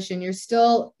manager position. You're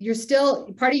still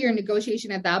part of your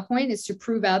negotiation at that point is to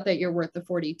prove out that you're worth the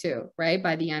 42, right?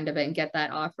 By the end of it, and get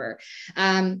that offer.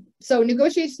 So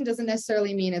negotiation doesn't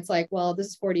necessarily mean it's like, well, this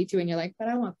is 42 and you're like, but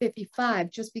I want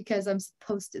 55 just because I'm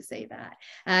supposed to say that.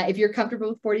 If you're comfortable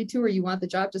with 42 or you want the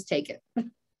job, just take it.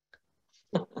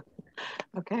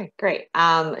 Okay, great.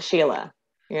 Sheila,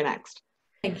 you're next.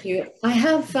 Thank you. I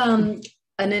have an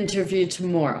interview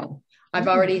tomorrow. I've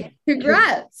already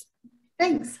Congrats.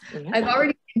 Thanks. Yeah. I've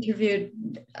already interviewed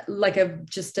like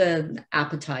just an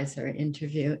appetizer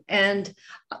interview, and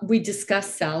we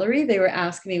discussed salary. They were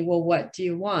asking me, well, what do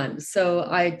you want? So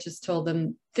I just told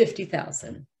them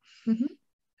 50,000. Mm-hmm.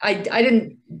 I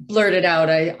didn't blurt it out.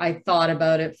 I thought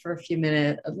about it for a few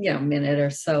minutes, minute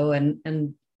or so.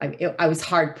 And I was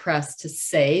hard pressed to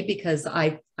say, because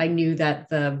I knew that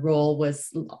the role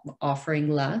was offering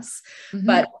less, Mm-hmm.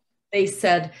 but they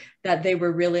said that they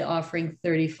were really offering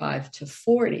 35 to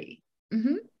 40.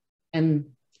 Mm-hmm.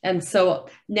 And so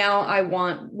now I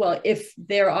want, well, if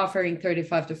they're offering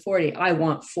 35 to 40, I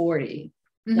want 40,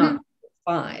 Mm-hmm. not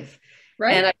 5.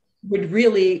 Right. And I would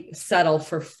really settle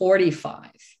for 45,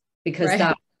 because Right.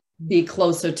 that would be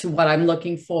closer to what I'm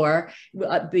looking for,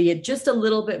 be it just a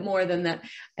little bit more than that.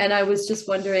 And I was just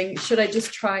wondering, should I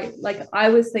just try, like, I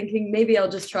was thinking maybe I'll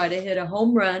just try to hit a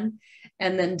home run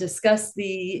and then discuss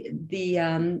the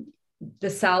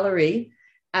salary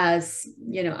as,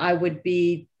 I would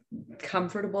be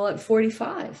comfortable at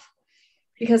 45.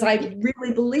 Because I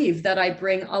really believe that I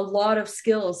bring a lot of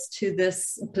skills to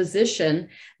this position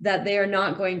that they are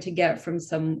not going to get from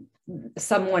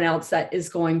someone else that is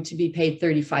going to be paid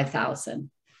 35,000.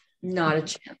 Not a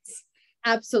chance.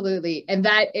 Absolutely. And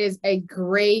that is a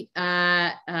great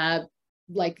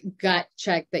like gut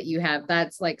check that you have.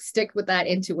 That's like, stick with that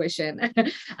intuition.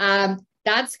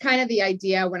 That's kind of the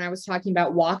idea when I was talking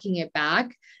about walking it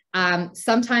back.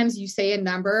 Sometimes you say a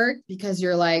number because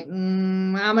you're like,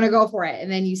 I'm going to go for it. And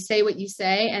then you say what you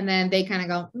say, and then they kind of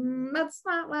go, that's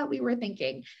not what we were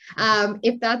thinking.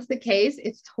 If that's the case,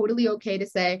 it's totally okay to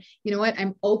say, you know what,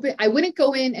 I'm open. I wouldn't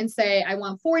go in and say, I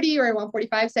want 40 or I want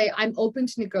 45. Say, I'm open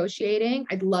to negotiating.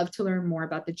 I'd love to learn more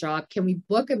about the job. Can we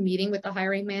book a meeting with the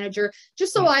hiring manager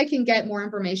just so I can get more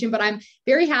information? But I'm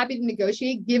very happy to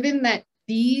negotiate, given that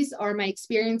these are my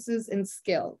experiences and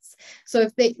skills. So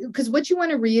because what you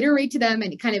want to reiterate to them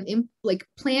and kind of like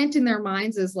plant in their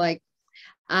minds is like,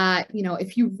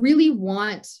 if you really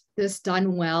want this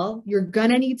done well, you're going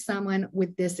to need someone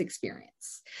with this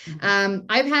experience. Mm-hmm.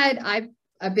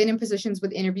 I've been in positions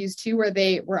with interviews too, where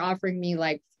they were offering me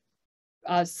like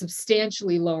a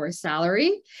substantially lower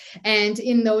salary. And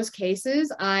in those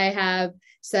cases, I have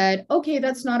said, okay,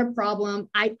 that's not a problem.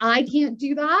 I can't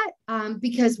do that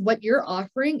because what you're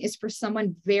offering is for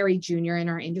someone very junior in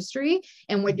our industry.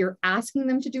 And what you're asking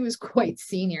them to do is quite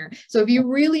senior. So if you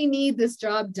really need this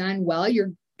job done well,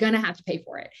 you're going to have to pay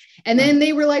for it. And then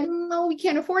they were like, no, we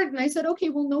can't afford it. And I said, okay,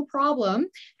 well, no problem.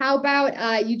 How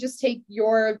about you just take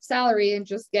your salary and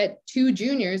just get 2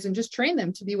 juniors and just train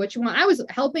them to be what you want. I was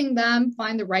helping them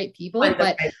find the right people,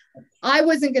 but I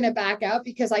wasn't going to back out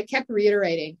because I kept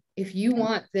reiterating, if you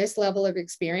want this level of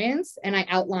experience, and I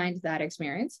outlined that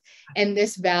experience and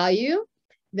this value,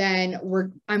 then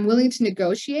I'm willing to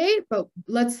negotiate, but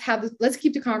let's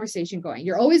keep the conversation going.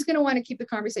 You're always going to want to keep the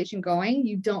conversation going.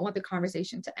 You don't want the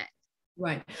conversation to end.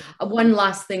 Right. One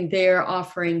last thing, they're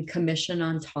offering commission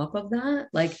on top of that.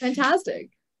 Like,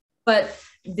 fantastic. But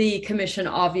the commission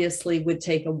obviously would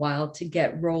take a while to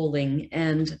get rolling.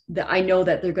 And I know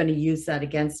that they're going to use that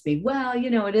against me. Well,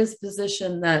 it is a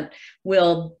position that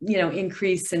will,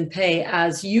 increase in pay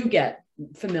as you get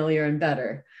familiar and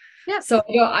better. Yeah. So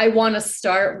I want to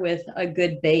start with a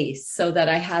good base so that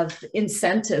I have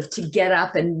incentive to get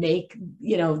up and make,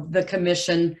 the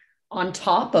commission on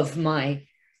top of my.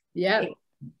 Yeah.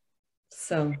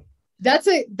 So that's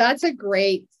a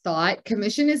great thought.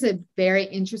 Commission is a very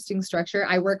interesting structure.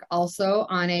 I work also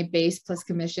on a base plus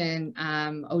commission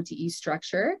OTE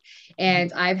structure.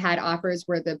 And I've had offers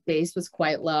where the base was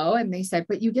quite low and they said,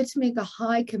 but you get to make a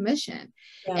high commission.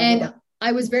 Yeah, and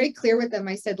I was very clear with them.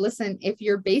 I said, listen, if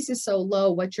your base is so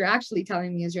low, what you're actually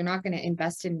telling me is you're not going to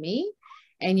invest in me.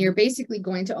 And you're basically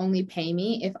going to only pay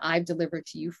me if I've delivered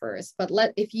to you first. But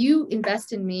if you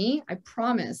invest in me, I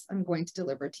promise I'm going to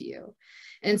deliver to you.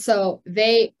 And so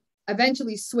they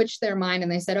eventually switched their mind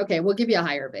and they said, okay, we'll give you a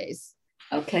higher base.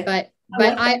 Okay. But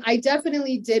I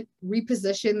definitely did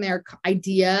reposition their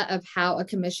idea of how a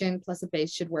commission plus a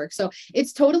base should work. So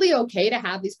it's totally okay to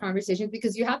have these conversations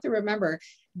because you have to remember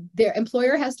their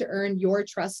employer has to earn your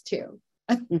trust too.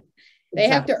 They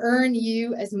have to earn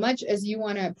you as much as you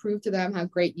want to prove to them how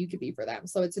great you could be for them.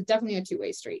 So it's definitely a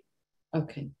two-way street.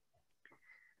 Okay.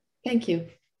 Thank you.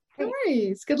 No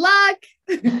worries. Good luck.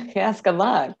 Yes, good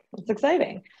luck. It's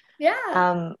exciting.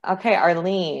 Yeah. Okay,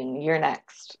 Arlene, you're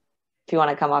next. If you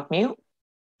want to come off mute.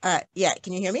 Yeah,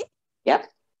 can you hear me? Yep.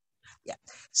 Yeah.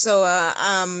 So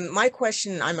my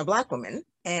question, I'm a Black woman,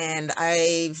 and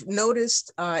I've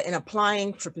noticed in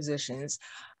applying for positions,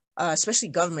 especially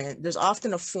government, there's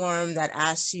often a form that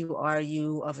asks you, are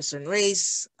you of a certain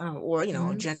race or,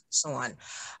 gender, so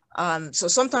on. So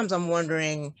sometimes I'm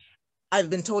wondering, I've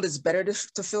been told it's better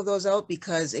to fill those out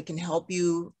because it can help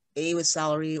you with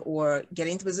salary or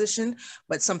getting the position.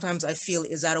 But sometimes I feel,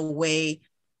 is that a way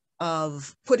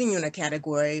of putting you in a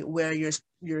category where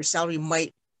your salary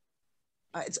might,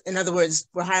 in other words,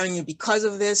 we're hiring you because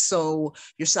of this, so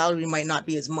your salary might not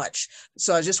be as much.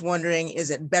 So I was just wondering, is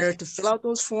it better to fill out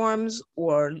those forms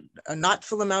or not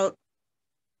fill them out?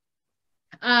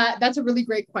 That's a really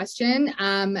great question.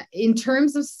 In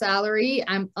terms of salary,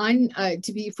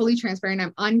 to be fully transparent,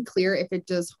 I'm unclear if it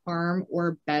does harm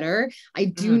or better. I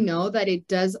do know that it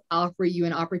does offer you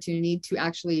an opportunity to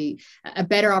a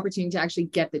better opportunity to actually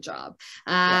get the job.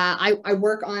 I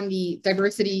work on the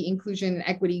diversity, inclusion, and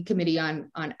equity committee in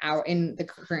the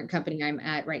current company I'm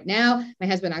at right now. My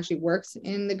husband actually works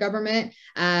in the government,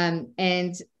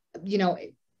 and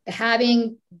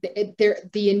having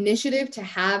the initiative to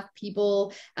have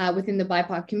people within the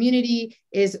BIPOC community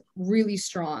is really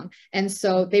strong. And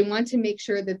so they want to make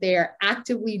sure that they are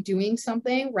actively doing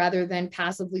something rather than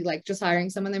passively like just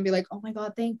hiring someone and be like, oh my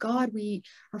God, thank God we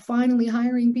are finally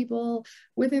hiring people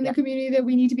within the community that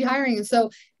we need to be hiring. And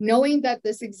so knowing that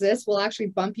this exists will actually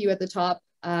bump you at the top.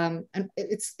 And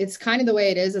it's kind of the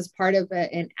way it is as part of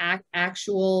an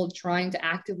actual trying to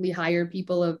actively hire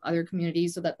people of other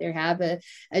communities so that they have a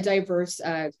diverse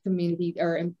community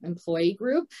or employee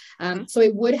group. So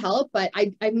it would help, but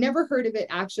I've never heard of it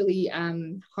actually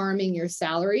harming your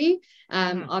salary.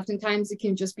 Oftentimes it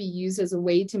can just be used as a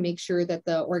way to make sure that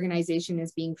the organization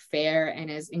is being fair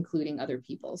and is including other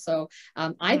people. So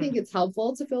I think it's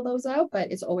helpful to fill those out,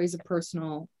 but it's always a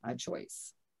personal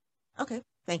choice. Okay.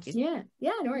 Thank you.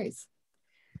 Yeah, no worries.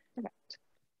 Perfect.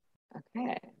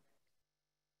 Okay.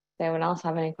 Does anyone else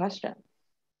have any questions?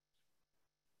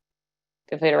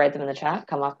 Feel free to write them in the chat.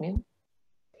 Come off mute.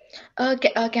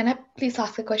 Can I please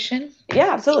ask a question?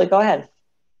 Yeah, absolutely. Go ahead.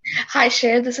 Hi,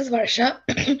 Cher. This is Varsha.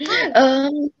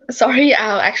 Sorry,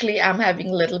 actually, I'm having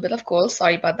a little bit of cold.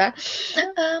 Sorry about that.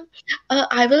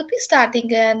 I will be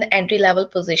starting an entry-level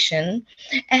position,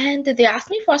 and they asked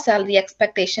me for salary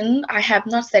expectation. I have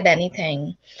not said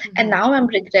anything, and now I'm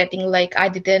regretting like I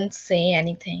didn't say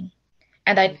anything,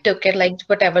 and I took it like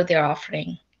whatever they're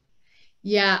offering.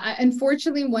 Yeah,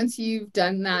 unfortunately, once you've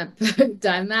done that,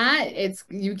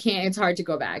 it's hard to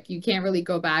go back. You can't really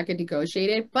go back and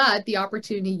negotiate it. But the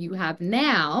opportunity you have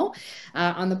now,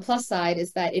 on the plus side,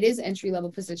 is that it is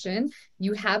entry-level position.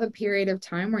 You have a period of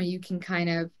time where you can kind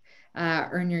of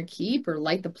earn your keep or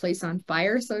light the place on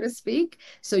fire, so to speak.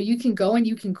 So you can go and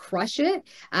you can crush it.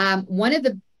 One of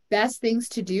the best things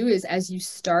to do is as you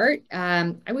start,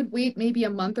 I would wait maybe a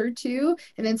month or two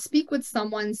and then speak with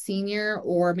someone senior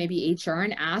or maybe HR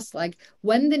and ask like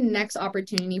when the next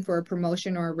opportunity for a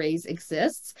promotion or a raise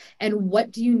exists and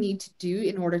what do you need to do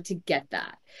in order to get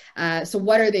that. So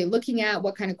what are they looking at?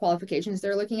 What kind of qualifications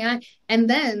they're looking at? And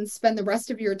then spend the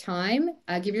rest of your time,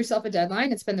 give yourself a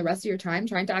deadline and spend the rest of your time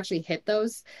trying to actually hit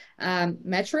those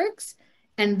metrics.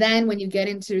 And then when you get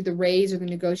into the raise or the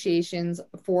negotiations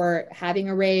for having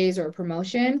a raise or a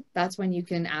promotion, that's when you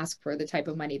can ask for the type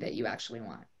of money that you actually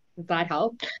want. Does that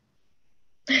help?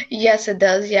 Yes, it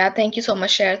does. Yeah. Thank you so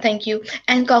much, Cher. Thank you.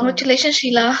 And congratulations,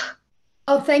 Sheila.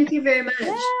 Oh, thank you very much.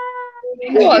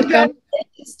 You're welcome.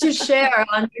 To share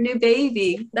on your new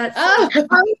baby. That's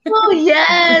oh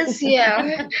yes,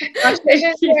 yeah.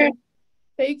 Congratulations, Cher.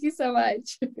 Thank you so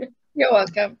much. You're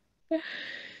welcome.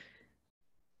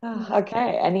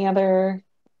 Okay, any other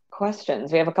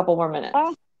questions? We have a couple more minutes.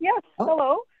 Yes,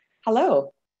 hello.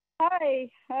 Hello. Hi,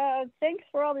 thanks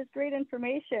for all this great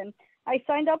information. I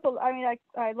signed up,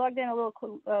 I logged in a little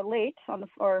late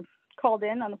or called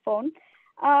in on the phone.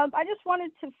 I just wanted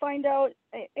to find out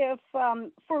if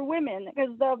for women,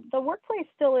 because the workplace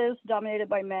still is dominated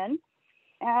by men,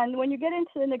 and when you get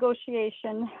into the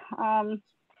negotiation,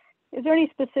 is there any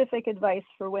specific advice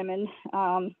for women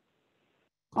on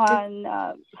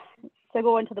to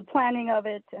go into the planning of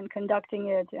it and conducting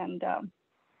it, and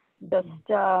just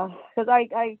because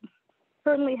I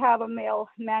currently have a male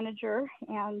manager,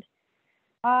 and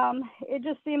it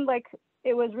just seemed like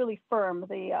it was really firm,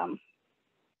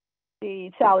 the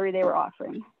salary they were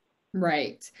offering.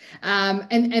 Right.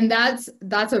 And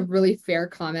that's a really fair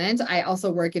comment. I also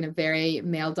work in a very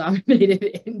male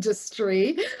dominated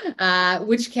industry,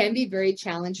 which can be very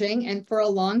challenging. And for a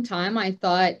long time, I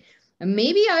thought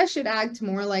maybe I should act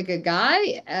more like a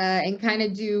guy and kind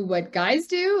of do what guys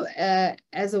do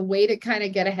as a way to kind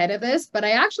of get ahead of this. But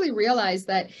I actually realized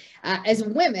that as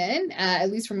women,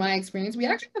 at least from my experience, we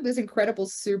actually have this incredible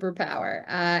superpower.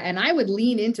 And I would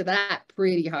lean into that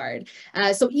pretty hard.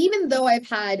 So even though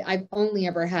I've only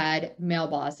ever had male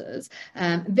bosses,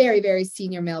 very, very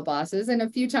senior male bosses, and a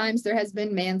few times there has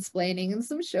been mansplaining and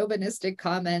some chauvinistic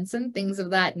comments and things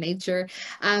of that nature.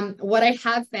 What I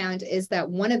have found is that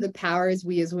one of the powers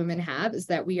we as women have is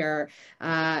that we are,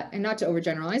 and not to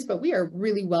overgeneralize, but we are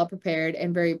really well prepared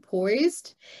and very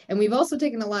poised. And we've also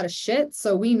taken a lot of shit.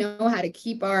 So we know how to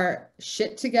keep our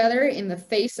shit together in the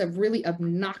face of really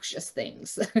obnoxious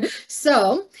things.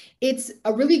 So it's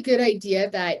a really good idea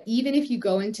that even if you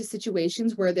go into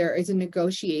situations where there is a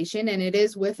negotiation and it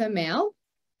is with a male,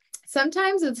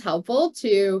 sometimes it's helpful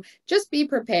to just be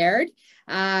prepared.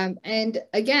 And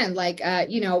again, like,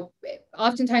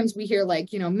 oftentimes we hear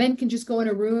like, men can just go in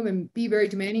a room and be very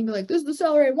demanding, be like, this is the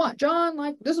salary I want, John,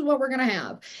 like, this is what we're going to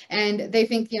have. And they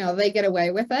think, they get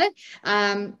away with it.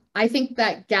 I think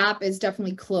that gap is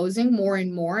definitely closing more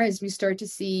and more as we start to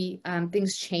see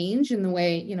things change in the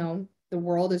way, the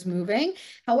world is moving.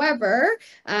 However,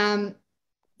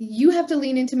 you have to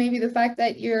lean into maybe the fact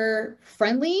that you're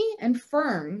friendly and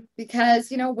firm because,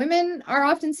 women are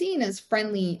often seen as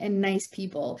friendly and nice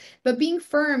people, but being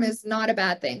firm is not a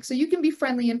bad thing. So you can be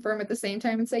friendly and firm at the same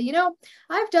time and say,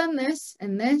 I've done this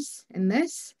and this and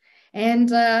this,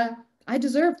 and I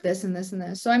deserve this and this and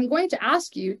this. So I'm going to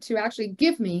ask you to actually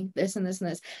give me this and this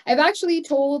and this. I've actually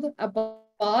told a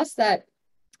boss that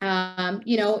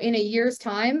in a year's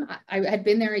time, I had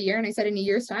been there a year and I said, in a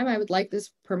year's time, I would like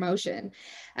this promotion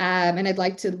and I'd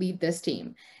like to lead this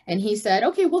team. And he said,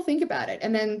 okay, we'll think about it.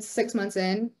 And then 6 months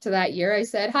into that year, I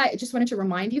said, hi, I just wanted to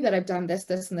remind you that I've done this,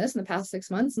 this, and this in the past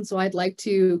 6 months. And so I'd like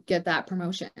to get that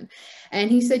promotion. And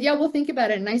he said, yeah, we'll think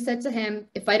about it. And I said to him,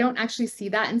 if I don't actually see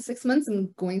that in 6 months,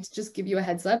 I'm going to just give you a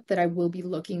heads up that I will be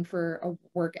looking for a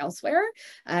work elsewhere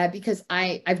because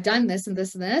I've done this and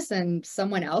this and this, and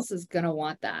someone else is going to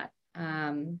want that.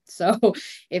 So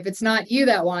if it's not you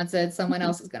that wants it, someone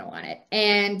else is going to want it.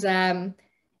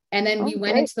 And then we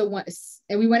went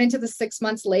into the 6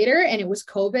 months later and it was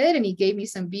COVID and he gave me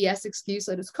some BS excuse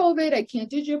that it's COVID. I can't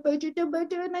do your budget.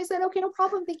 And I said, okay, no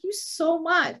problem. Thank you so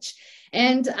much.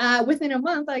 And within a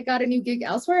month, I got a new gig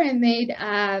elsewhere and made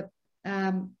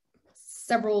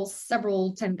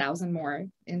several 10,000 more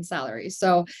in salary.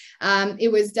 So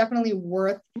it was definitely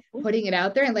worth putting it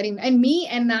out there and me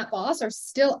and that boss are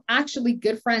still actually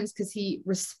good friends because he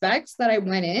respects that I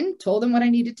went in, told him what I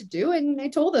needed to do. And I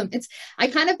told him I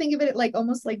kind of think of it like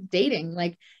almost like dating.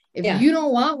 Like if you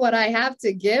don't want what I have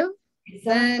to give,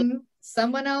 then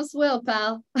someone else will,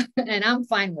 pal. And I'm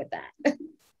fine with that.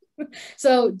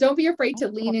 So don't be afraid to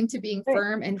lean into being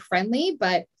firm and friendly,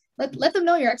 but let them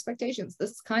know your expectations.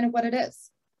 This is kind of what it is.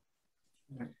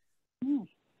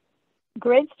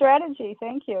 Great strategy.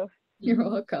 Thank you. You're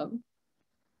welcome.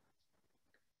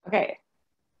 Okay.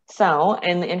 So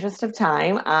in the interest of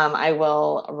time, I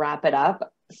will wrap it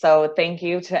up. So thank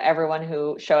you to everyone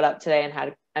who showed up today and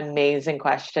had amazing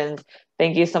questions.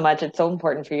 Thank you so much. It's so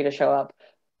important for you to show up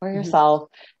for yourself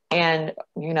and,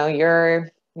 you're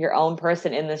your own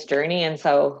person in this journey. And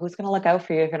so who's going to look out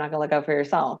for you if you're not going to look out for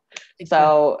yourself? Exactly.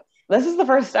 So this is the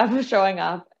first step of showing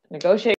up, negotiating.